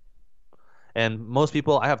Neptune. And most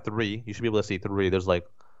people, I have 3. You should be able to see 3. There's like,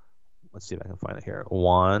 let's see if I can find it here.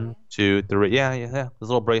 1, 2, 3. Yeah. Those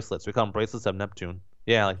little bracelets. We call them bracelets of Neptune.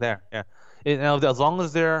 Yeah, like there. Yeah. As long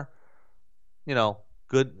as they're,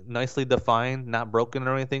 good, nicely defined, not broken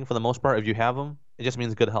or anything, for the most part, if you have them, it just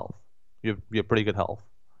means good health. You have pretty good health.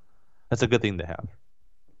 That's a good thing to have.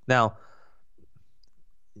 Now,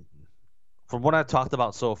 from what I've talked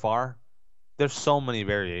about so far, there's so many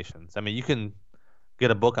variations. I mean, you can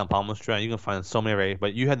get a book on palmistry and you can find so many variations,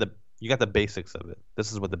 but you got the basics of it.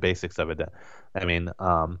 This is what the basics of it. I mean,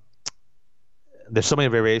 there's so many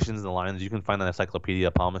variations in the lines. You can find an encyclopedia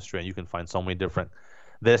of palmistry and you can find so many different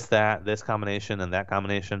this combination and that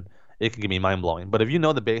combination. It can be mind blowing. But if you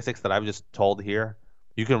know the basics that I've just told here,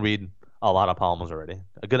 you can read a lot of palms already.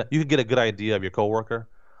 You can get a good idea of your coworker.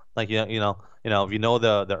 Like if you know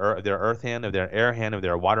their earth hand, if they're air hand, if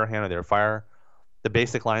they're water hand, if they're fire, the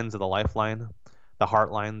basic lines of the lifeline, the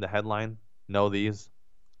heart line, the headline. Know these.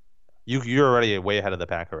 You're already way ahead of the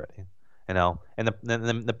pack already. And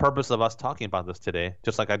the purpose of us talking about this today,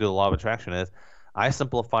 just like I do the law of attraction, is I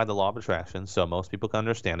simplify the law of attraction so most people can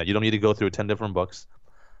understand it. You don't need to go through 10 different books.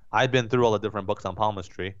 I've been through all the different books on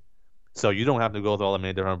palmistry, so you don't have to go through all the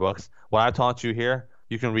many different books. What I taught you here,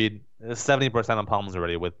 you can read 70% of palms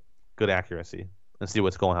already with good accuracy and see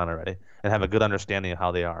what's going on already and have a good understanding of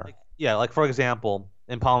how they are. Like for example,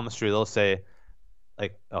 in palmistry, they'll say,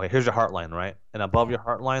 like, okay, here's your heart line, right? And above your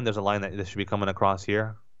heart line, there's a line that should be coming across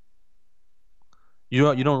here.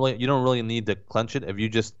 You don't really need to clench it. If you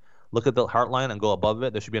just look at the heart line and go above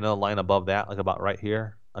it, there should be another line above that, like about right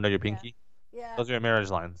here under your pinky. Yeah. Those are your marriage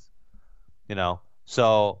lines.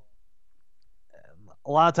 So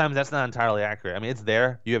a lot of times that's not entirely accurate. I mean, it's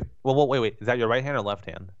there. You have wait. Is that your right hand or left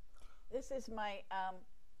hand? This is my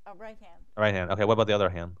right hand. Right hand. Okay. What about the other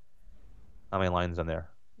hand? How many lines in there?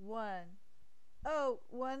 1. Oh,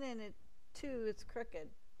 1 and it. 2 is crooked.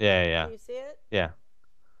 Yeah, yeah, Do you see it? yeah.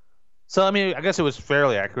 So I mean, I guess it was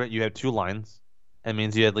fairly accurate. You have two lines. It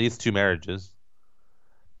means you had at least two marriages.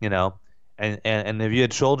 You know, and if you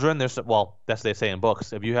had children, there's well, that's what they say in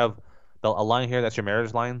books. If you have a line here, that's your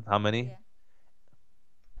marriage line. How many? Yeah.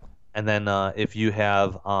 And then if you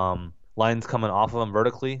have lines coming off of them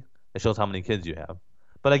vertically, it shows how many kids you have.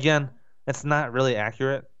 But again, it's not really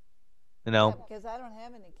accurate. You Yeah, know. because I don't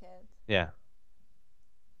have any kids. Yeah.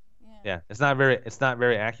 Yeah. Yeah. It's not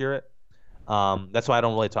very accurate. That's why I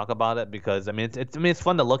don't really talk about it because I mean it's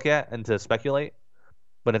fun to look at and to speculate,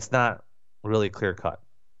 but it's not really clear cut.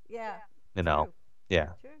 Yeah. You know. True. Yeah.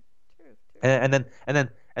 True. True. True. And then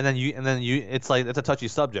it's like it's a touchy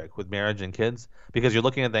subject with marriage and kids because you're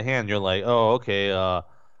looking at the hand, you're like, oh, okay,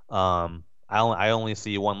 I only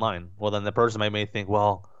see one line. Well, then the person may think,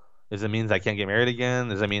 well, does it mean I can't get married again?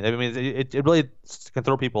 Does it mean it really can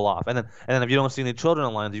throw people off? And then if you don't see any children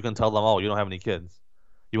in lines, you can tell them, oh, you don't have any kids,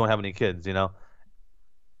 you won't have any kids. I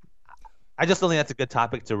just don't think that's a good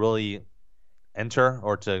topic to really enter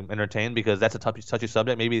or to entertain because that's a touchy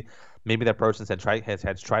subject. Maybe that person has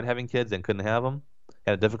tried having kids and couldn't have them,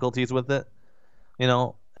 had difficulties with it. You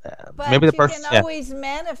know, But maybe the you person. can Yeah, always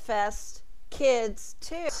manifest kids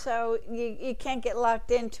too, so you can't get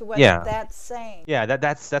locked into what Yeah. that's saying. yeah.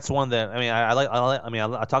 That's one that I mean I mean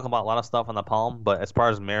I talk about a lot of stuff on the palm, but as far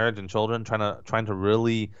as marriage and children, trying to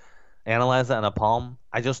really analyze that on a palm,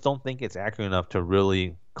 I just don't think it's accurate enough to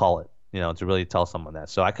really call it. To really tell someone that.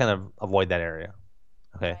 So I kind of avoid that area.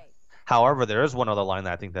 Okay. Right. However, there is one other line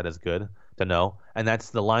that I think that is good to know, and that's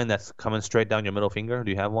the line that's coming straight down your middle finger.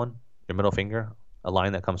 Do you have one? Your middle finger? A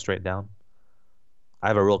line that comes straight down? I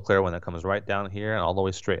have a real clear one that comes right down here and all the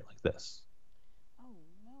way straight like this. Oh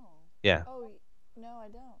no. Yeah. Oh no, I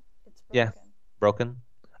don't. It's broken. Yeah. Broken?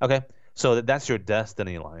 Okay. So that's your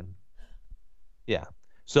destiny line. Yeah.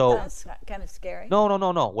 So That's kind of scary. no, no,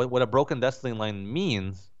 no, no. What a broken destiny line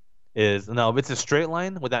means is no, if it's a straight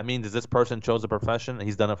line, what that means is this person chose a profession and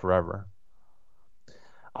he's done it forever.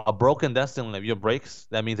 A broken destiny line, if you have breaks,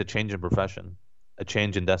 that means a change in profession, a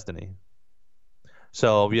change in destiny.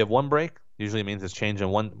 So if you have one break, usually means it's change in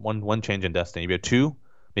one change in destiny. If you have two,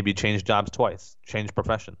 maybe you change jobs twice, change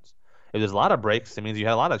professions. If there's a lot of breaks, it means you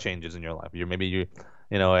had a lot of changes in your life.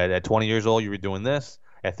 At 20 years old you were doing this.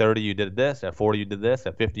 At 30 you did this. At 40 you did this.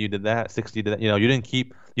 At 50 you did that. At 60 you did that. You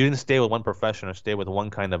didn't stay with one profession or stay with one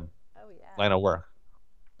kind of Oh yeah. line of work.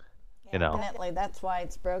 Definitely, that's why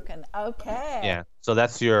it's broken. Okay. Yeah. So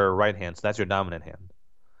that's your right hand. So that's your dominant hand.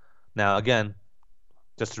 Now, again,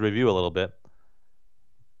 just to review a little bit,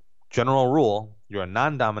 general rule, your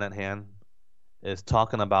non-dominant hand is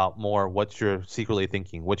talking about more what you're secretly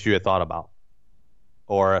thinking, what you had thought about.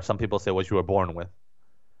 Or some people say what you were born with.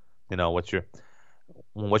 What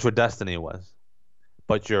your destiny was.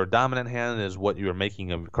 But your dominant hand is what you're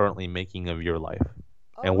currently making of your life.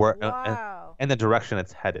 Oh, Where wow. and the direction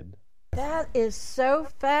it's headed. That is so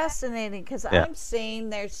fascinating because Yeah. I'm seeing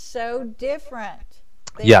they're so different.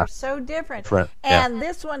 They Yeah. are so different. Different, yeah. And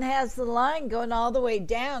this one has the line going all the way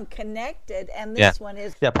down, connected, and Yeah. this one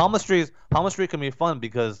is. Yeah, palmistry can be fun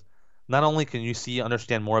because not only can you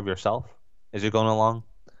understand more of yourself as you're going along,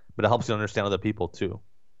 but it helps you understand other people too.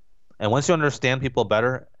 And once you understand people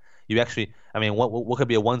better, you actually, I mean, what could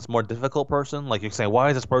be a once more difficult person? Like you're saying, why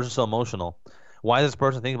is this person so emotional? Why does this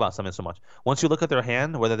person think about something so much? Once you look at their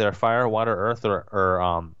hand, whether they're fire, water, earth,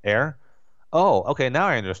 or air, oh, okay, now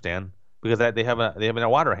I understand because they have a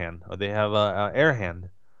water hand or they have a air hand.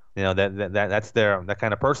 That's that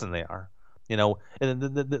kind of person they are.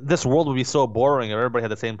 This world would be so boring if everybody had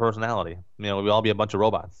the same personality. We'd all be a bunch of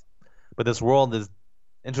robots. But this world is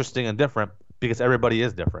interesting and different because everybody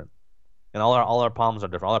is different, and all our palms are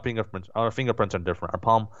different. All our fingerprints are different.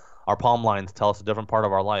 Our palm lines tell us a different part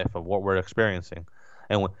of our life of what we're experiencing,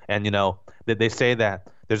 and they say that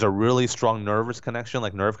there's a really strong nerve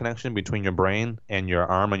connection between your brain and your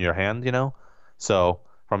arm and your hand. So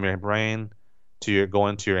from your brain to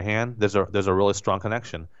going to your hand, there's a really strong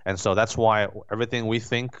connection, and so that's why everything we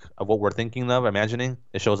think of what we're thinking of, imagining,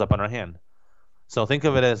 it shows up on our hand. So think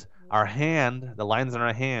of it as our hand, the lines in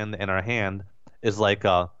our hand, and our hand is like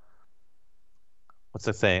what's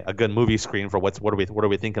it say? A good movie screen for what are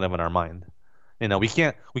we thinking of in our mind. We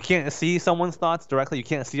can't see someone's thoughts directly. You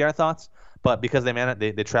can't see our thoughts, but because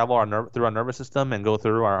they travel through our nervous system and go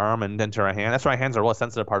through our arm and into our hand. That's why our hands are a real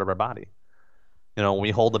sensitive part of our body. When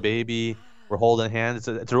we hold a baby, we're holding hands.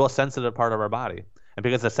 It's a real sensitive part of our body, and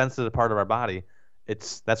because it's a sensitive part of our body,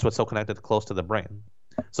 that's what's so connected close to the brain.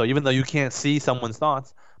 So even though you can't see someone's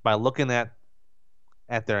thoughts, by looking at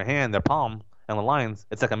their hand, their palm, and the lines,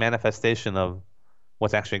 it's like a manifestation of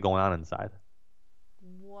what's actually going on inside.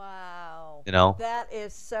 Wow. You know? that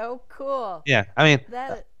is so cool. Yeah. I mean,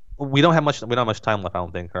 That we don't have much time left. I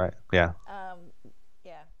don't think. Right? Yeah.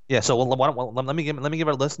 yeah. Yeah. So let me give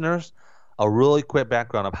our listeners a really quick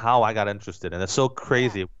background of how I got interested, and it's so Yeah.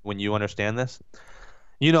 crazy when you understand this.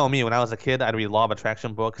 You know me, when I was a kid, I'd read law of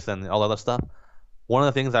attraction books and all other stuff. One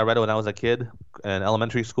of the things I read when I was a kid in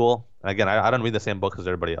elementary school, and again, I don't read the same book as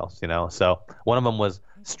everybody else, you know. So one of them was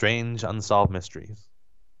Strange Unsolved Mysteries.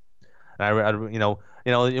 And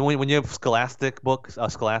when you have scholastic books,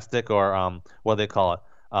 scholastic or what do they call it?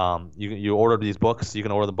 You order these books. You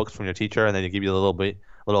can order the books from your teacher, and then they give you a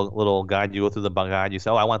little guide. You go through the guide. You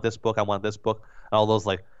say, "Oh, I want this book. I want this book." And all those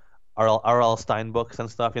like R.L. Stein books and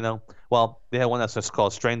stuff, you know. Well, they had one that's just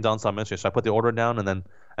called Strange Unsolved Mysteries. So I put the order down, and then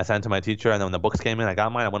I sent it to my teacher. And then when the books came in, I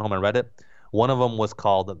got mine. I went home and read it. One of them was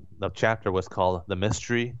called the chapter was called "The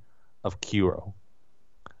Mystery of Kiro."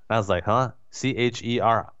 And I was like, "Huh?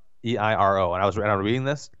 Chereiro." And I was reading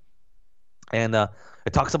this, and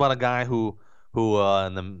it talks about a guy who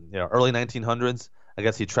in the early 1900s, I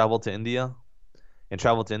guess he traveled to India and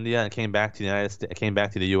came back to the United States, came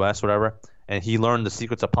back to the U.S. whatever, and he learned the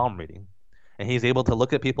secrets of palm reading, and he's able to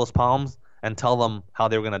look at people's palms and tell them how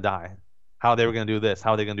they were gonna die, how they were gonna do this,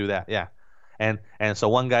 how they're gonna do that, yeah. And so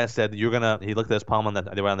one guy said, he looked at his palm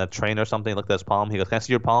they were on the train or something. He looked at his palm. He goes, "Can I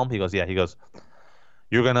see your palm?" He goes, "Yeah." He goes,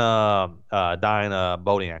 "You're gonna die in a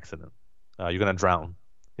boating accident. You're gonna drown."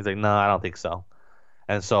 He's like, "No, I don't think so."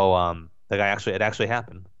 And so it actually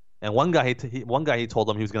happened. And one guy he told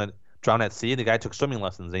him he was gonna drown at sea. The guy took swimming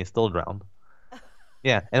lessons and he still drowned.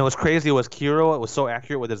 Yeah, and it was crazy. It was Kiro. It was so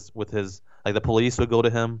accurate with his like the police would go to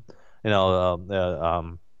him, you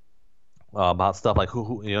know, about stuff like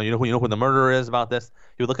who the murderer is about this.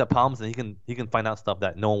 He would look at palms and he can find out stuff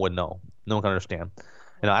that no one would know. No one can understand.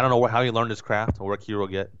 I don't know how he learned his craft or where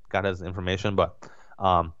Kiro got his information, but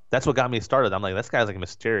that's what got me started. I'm like, this guy's like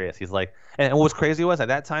mysterious. He's like, and what was crazy was at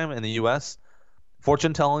that time in the U.S.,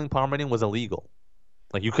 fortune telling, palm reading was illegal.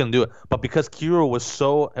 Like you couldn't do it. But because Kiro was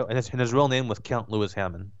and his real name was Count Lewis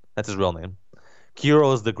Hammond. That's his real name.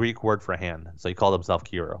 Kiro is the Greek word for hand, so he called himself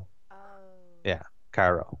Kiro. Oh. Yeah,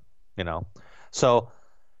 Cairo. So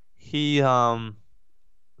he the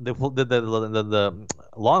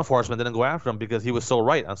law enforcement didn't go after him because he was so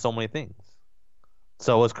right on so many things.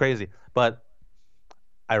 So it was crazy. But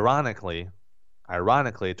ironically,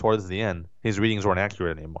 towards the end, his readings weren't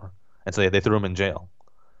accurate anymore, and so they threw him in jail.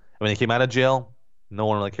 And when he came out of jail, no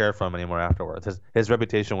one really cared for him anymore afterwards. His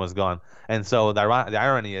reputation was gone. And so the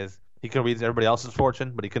irony is he could read everybody else's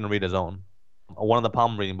fortune, but he couldn't read his own. One of the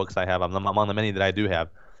palm reading books I have, among the many that I do have,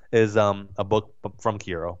 is a book from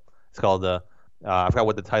Kiro. It's called I forgot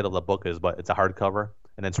what the title of the book is, but it's a hardcover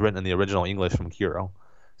and it's written in the original English from Kiro.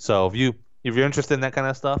 So if you're interested in that kind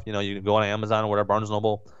of stuff, you can go on Amazon or whatever, Barnes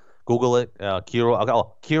Noble, Google it.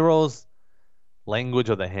 Kiro's Language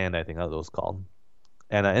of the Hand, I think that's what it's called.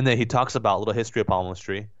 And in there he talks about a little history of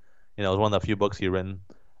palmistry. It was one of the few books he written,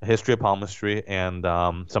 a history of palmistry, and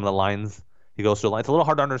some of the lines he goes through. It's a little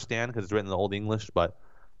hard to understand because it's written in the Old English, but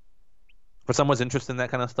for someone who's interested in that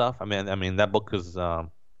kind of stuff, I mean that book is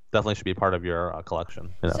definitely should be part of your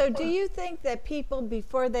collection. So do you think that people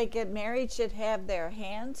before they get married should have their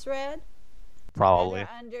hands read? Probably. To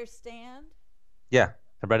understand? Yeah,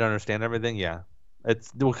 to better understand everything. Yeah, it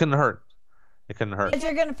couldn't hurt. It couldn't hurt. Because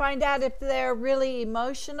you're going to find out if they're really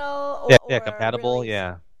emotional or compatible. Really,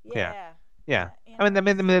 yeah. I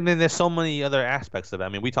mean, there's so many other aspects of it. I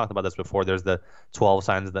mean, we talked about this before. There's the 12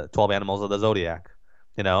 signs, the 12 animals of the zodiac.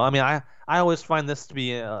 I mean, I always find this to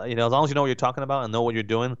be, as long as you know what you're talking about and know what you're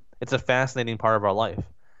doing, it's a fascinating part of our life.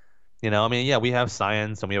 I mean, yeah, we have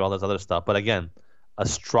science and we have all this other stuff, but again,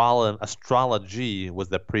 astrology was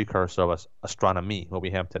the precursor of astronomy, what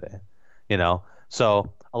we have today.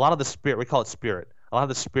 So a lot of the spirit, we call it spirit. A lot of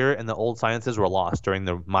the spirit in the old sciences were lost during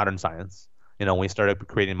the modern science. When we started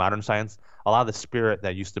creating modern science, a lot of the spirit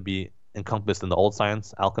that used to be encompassed in the old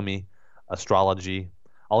science, alchemy, astrology,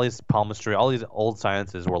 all these palmistry, all these old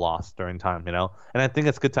sciences were lost during time, And I think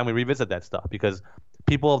it's a good time we revisit that stuff because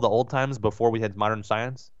people of the old times before we had modern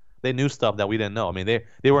science, they knew stuff that we didn't know. I mean,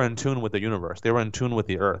 they were in tune with the universe. They were in tune with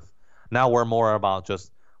the earth. Now we're more about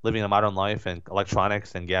just living a modern life and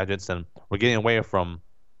electronics and gadgets, and we're getting away from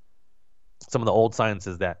some of the old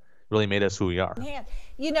sciences that really made us who we are.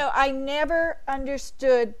 I never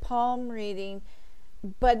understood palm reading,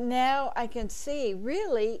 but now I can see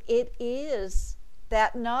really it is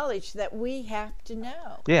that knowledge that we have to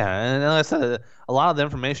know. Yeah, and like I said, a lot of the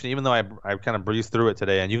information, even though I kind of breezed through it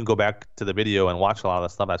today, and you can go back to the video and watch a lot of the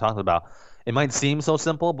stuff I talked about, it might seem so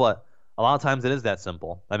simple, but a lot of times it is that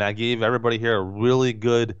simple. I mean, I gave everybody here a really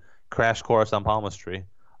good crash course on palmistry,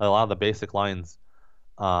 a lot of the basic lines.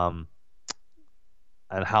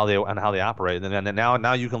 and how they operate. And then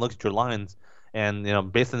now you can look at your lines,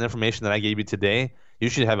 and based on the information that I gave you today, you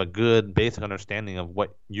should have a good basic understanding of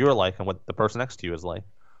what you're like and what the person next to you is like.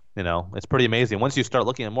 It's pretty amazing. Once you start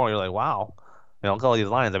looking at more, you're like, wow. Look at all these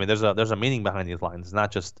lines. I mean, there's a meaning behind these lines. It's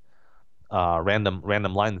not just random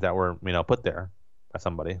lines that were put there by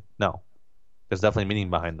somebody. No, there's definitely meaning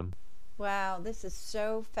behind them. Wow, this is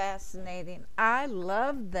so fascinating. I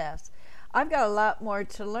love this. I've got a lot more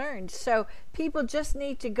to learn. So people just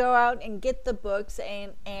need to go out and get the books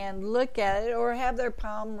and look at it, or have their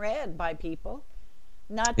palm read by people.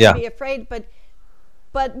 Not to be afraid,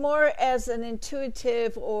 but more as an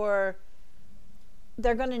intuitive, or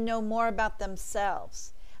they're going to know more about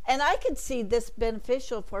themselves. And I could see this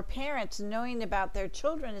beneficial for parents, knowing about their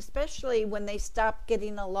children, especially when they stop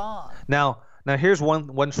getting along. Now here's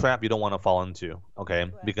one trap you don't want to fall into, okay?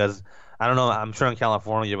 Right. Because I don't know, I'm sure in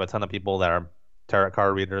California you have a ton of people that are tarot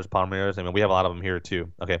card readers, palm readers. I mean, we have a lot of them here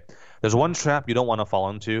too. Okay, there's one trap you don't want to fall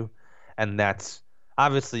into, and that's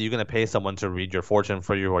obviously you're going to pay someone to read your fortune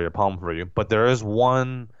for you or your palm for you. But there is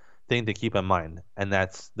one thing to keep in mind, and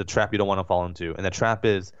that's the trap you don't want to fall into. And the trap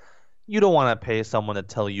is you don't want to pay someone to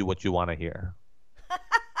tell you what you want to hear.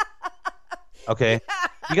 Okay,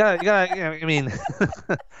 you gotta. I mean,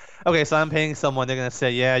 okay, so I'm paying someone. They're gonna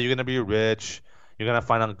say, yeah, you're gonna be rich. You're gonna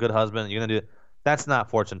find a good husband. You're gonna do. That's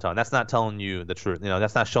not fortune telling. That's not telling you the truth.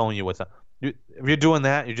 That's not showing you what's up. If you're doing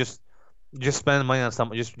that, you're just spending money on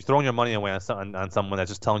someone. You're just throwing your money away on someone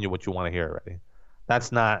that's just telling you what you want to hear already.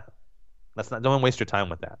 That's not. Don't waste your time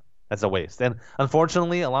with that. That's a waste. And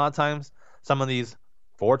unfortunately, a lot of times, some of these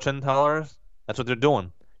fortune tellers, that's what they're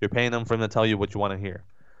doing. You're paying them for them to tell you what you want to hear.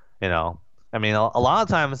 I mean, a lot of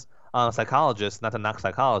times, psychologists, not to knock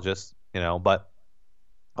psychologists, but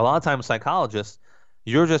a lot of times psychologists,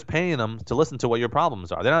 you're just paying them to listen to what your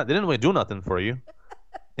problems are. They didn't really do nothing for you.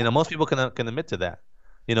 Most people can admit to that.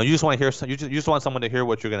 You just want to hear. You just want someone to hear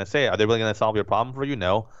what you're going to say. Are they really going to solve your problem for you?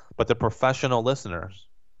 No, but they're professional listeners,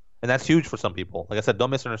 and that's huge for some people. Like I said,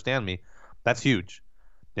 don't misunderstand me. That's huge.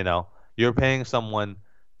 You're paying someone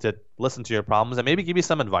to listen to your problems and maybe give you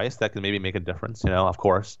some advice that can maybe make a difference. Of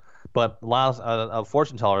course. But a lot of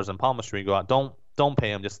fortune tellers and palmistry go out. Don't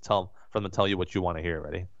pay them just for them to tell you what you want to hear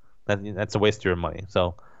already. That's a waste of your money.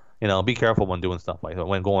 So, be careful when doing stuff like that,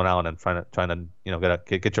 when going out and trying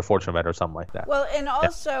to get your fortune read or something like that. Well, and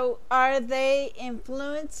also, are they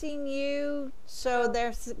influencing you? So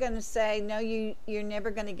they're going to say, no, you're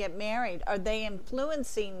never going to get married. Are they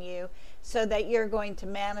influencing you so that you're going to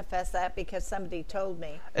manifest that because somebody told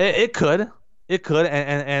me? It could. It could,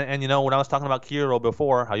 and when I was talking about Kiro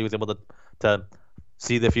before, how he was able to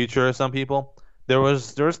see the future of some people, there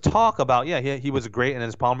was talk about he was great in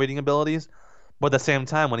his palm reading abilities, but at the same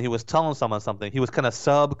time when he was telling someone something, he was kind of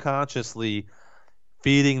subconsciously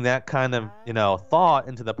feeding that kind of thought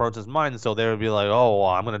into the person's mind, so they would be like, oh, well,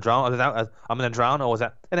 I'm gonna drown. I'm gonna drown. Oh, is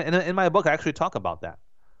that? And in my book, I actually talk about that.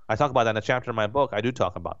 I talk about that in a chapter in my book. I do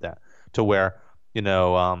talk about that to where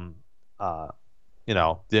the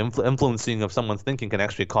influencing of someone's thinking can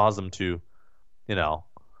actually cause them to,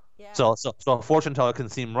 Yeah. So a fortune teller can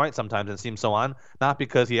seem right sometimes and seem so on, not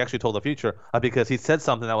because he actually told the future, but because he said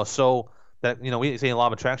something that was so that we say in law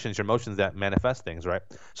of attraction, it's your emotions that manifest things, right?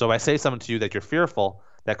 So if I say something to you that you're fearful,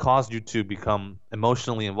 that caused you to become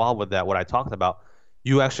emotionally involved with that, what I talked about,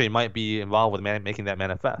 you actually might be involved with making that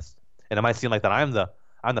manifest, and it might seem like that I'm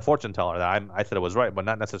the fortune teller, that I said it was right, but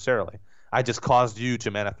not necessarily. I just caused you to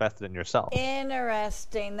manifest it in yourself.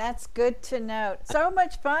 Interesting. That's good to know. So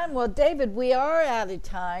much fun. Well, David, we are out of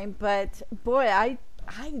time, but boy, I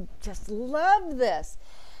just love this.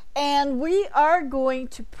 And we are going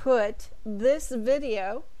to put this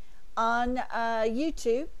video on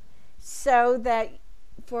YouTube so that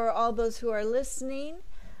for all those who are listening,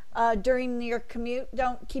 during your commute,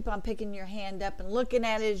 don't keep on picking your hand up and looking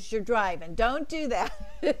at it as you're driving. Don't do that.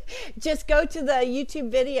 Just go to the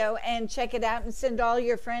YouTube video and check it out and send all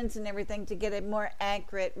your friends and everything to get a more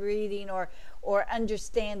accurate reading or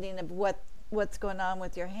understanding of what's going on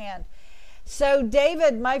with your hand. So,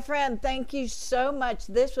 David, my friend, thank you so much.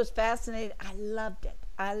 This was fascinating. I loved it.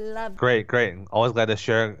 Great. Always glad to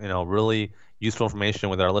share, really useful information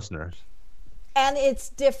with our listeners. And it's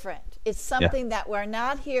different. It's something that we're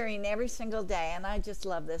not hearing every single day, and I just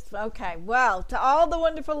love this. Okay, well, to all the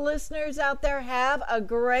wonderful listeners out there, have a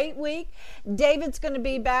great week. David's going to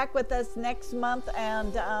be back with us next month,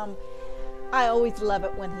 and I always love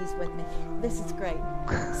it when he's with me. This is great.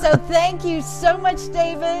 So thank you so much,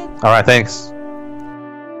 David. All right, thanks.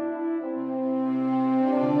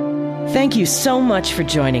 Thank you so much for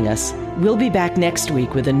joining us. We'll be back next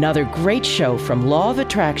week with another great show from Law of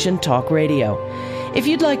Attraction Talk Radio. If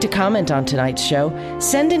you'd like to comment on tonight's show,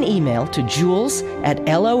 send an email to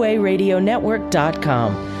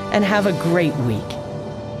jules@loaradionetwork.com and have a great week.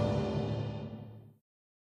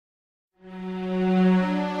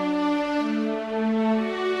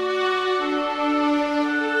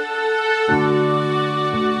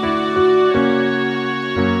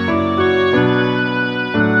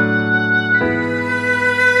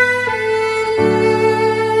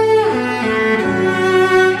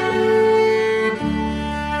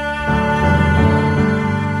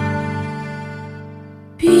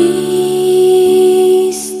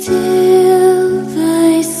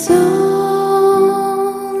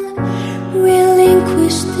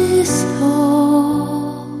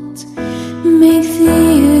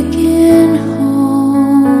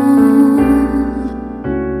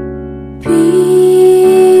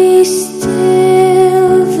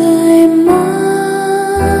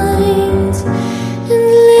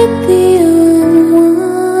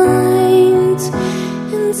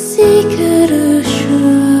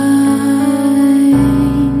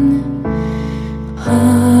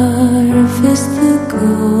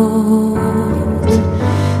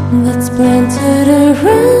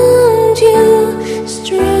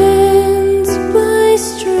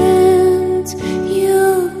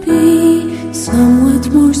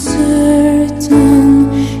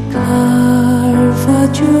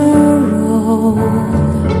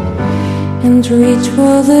 And reach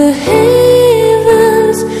for the hand.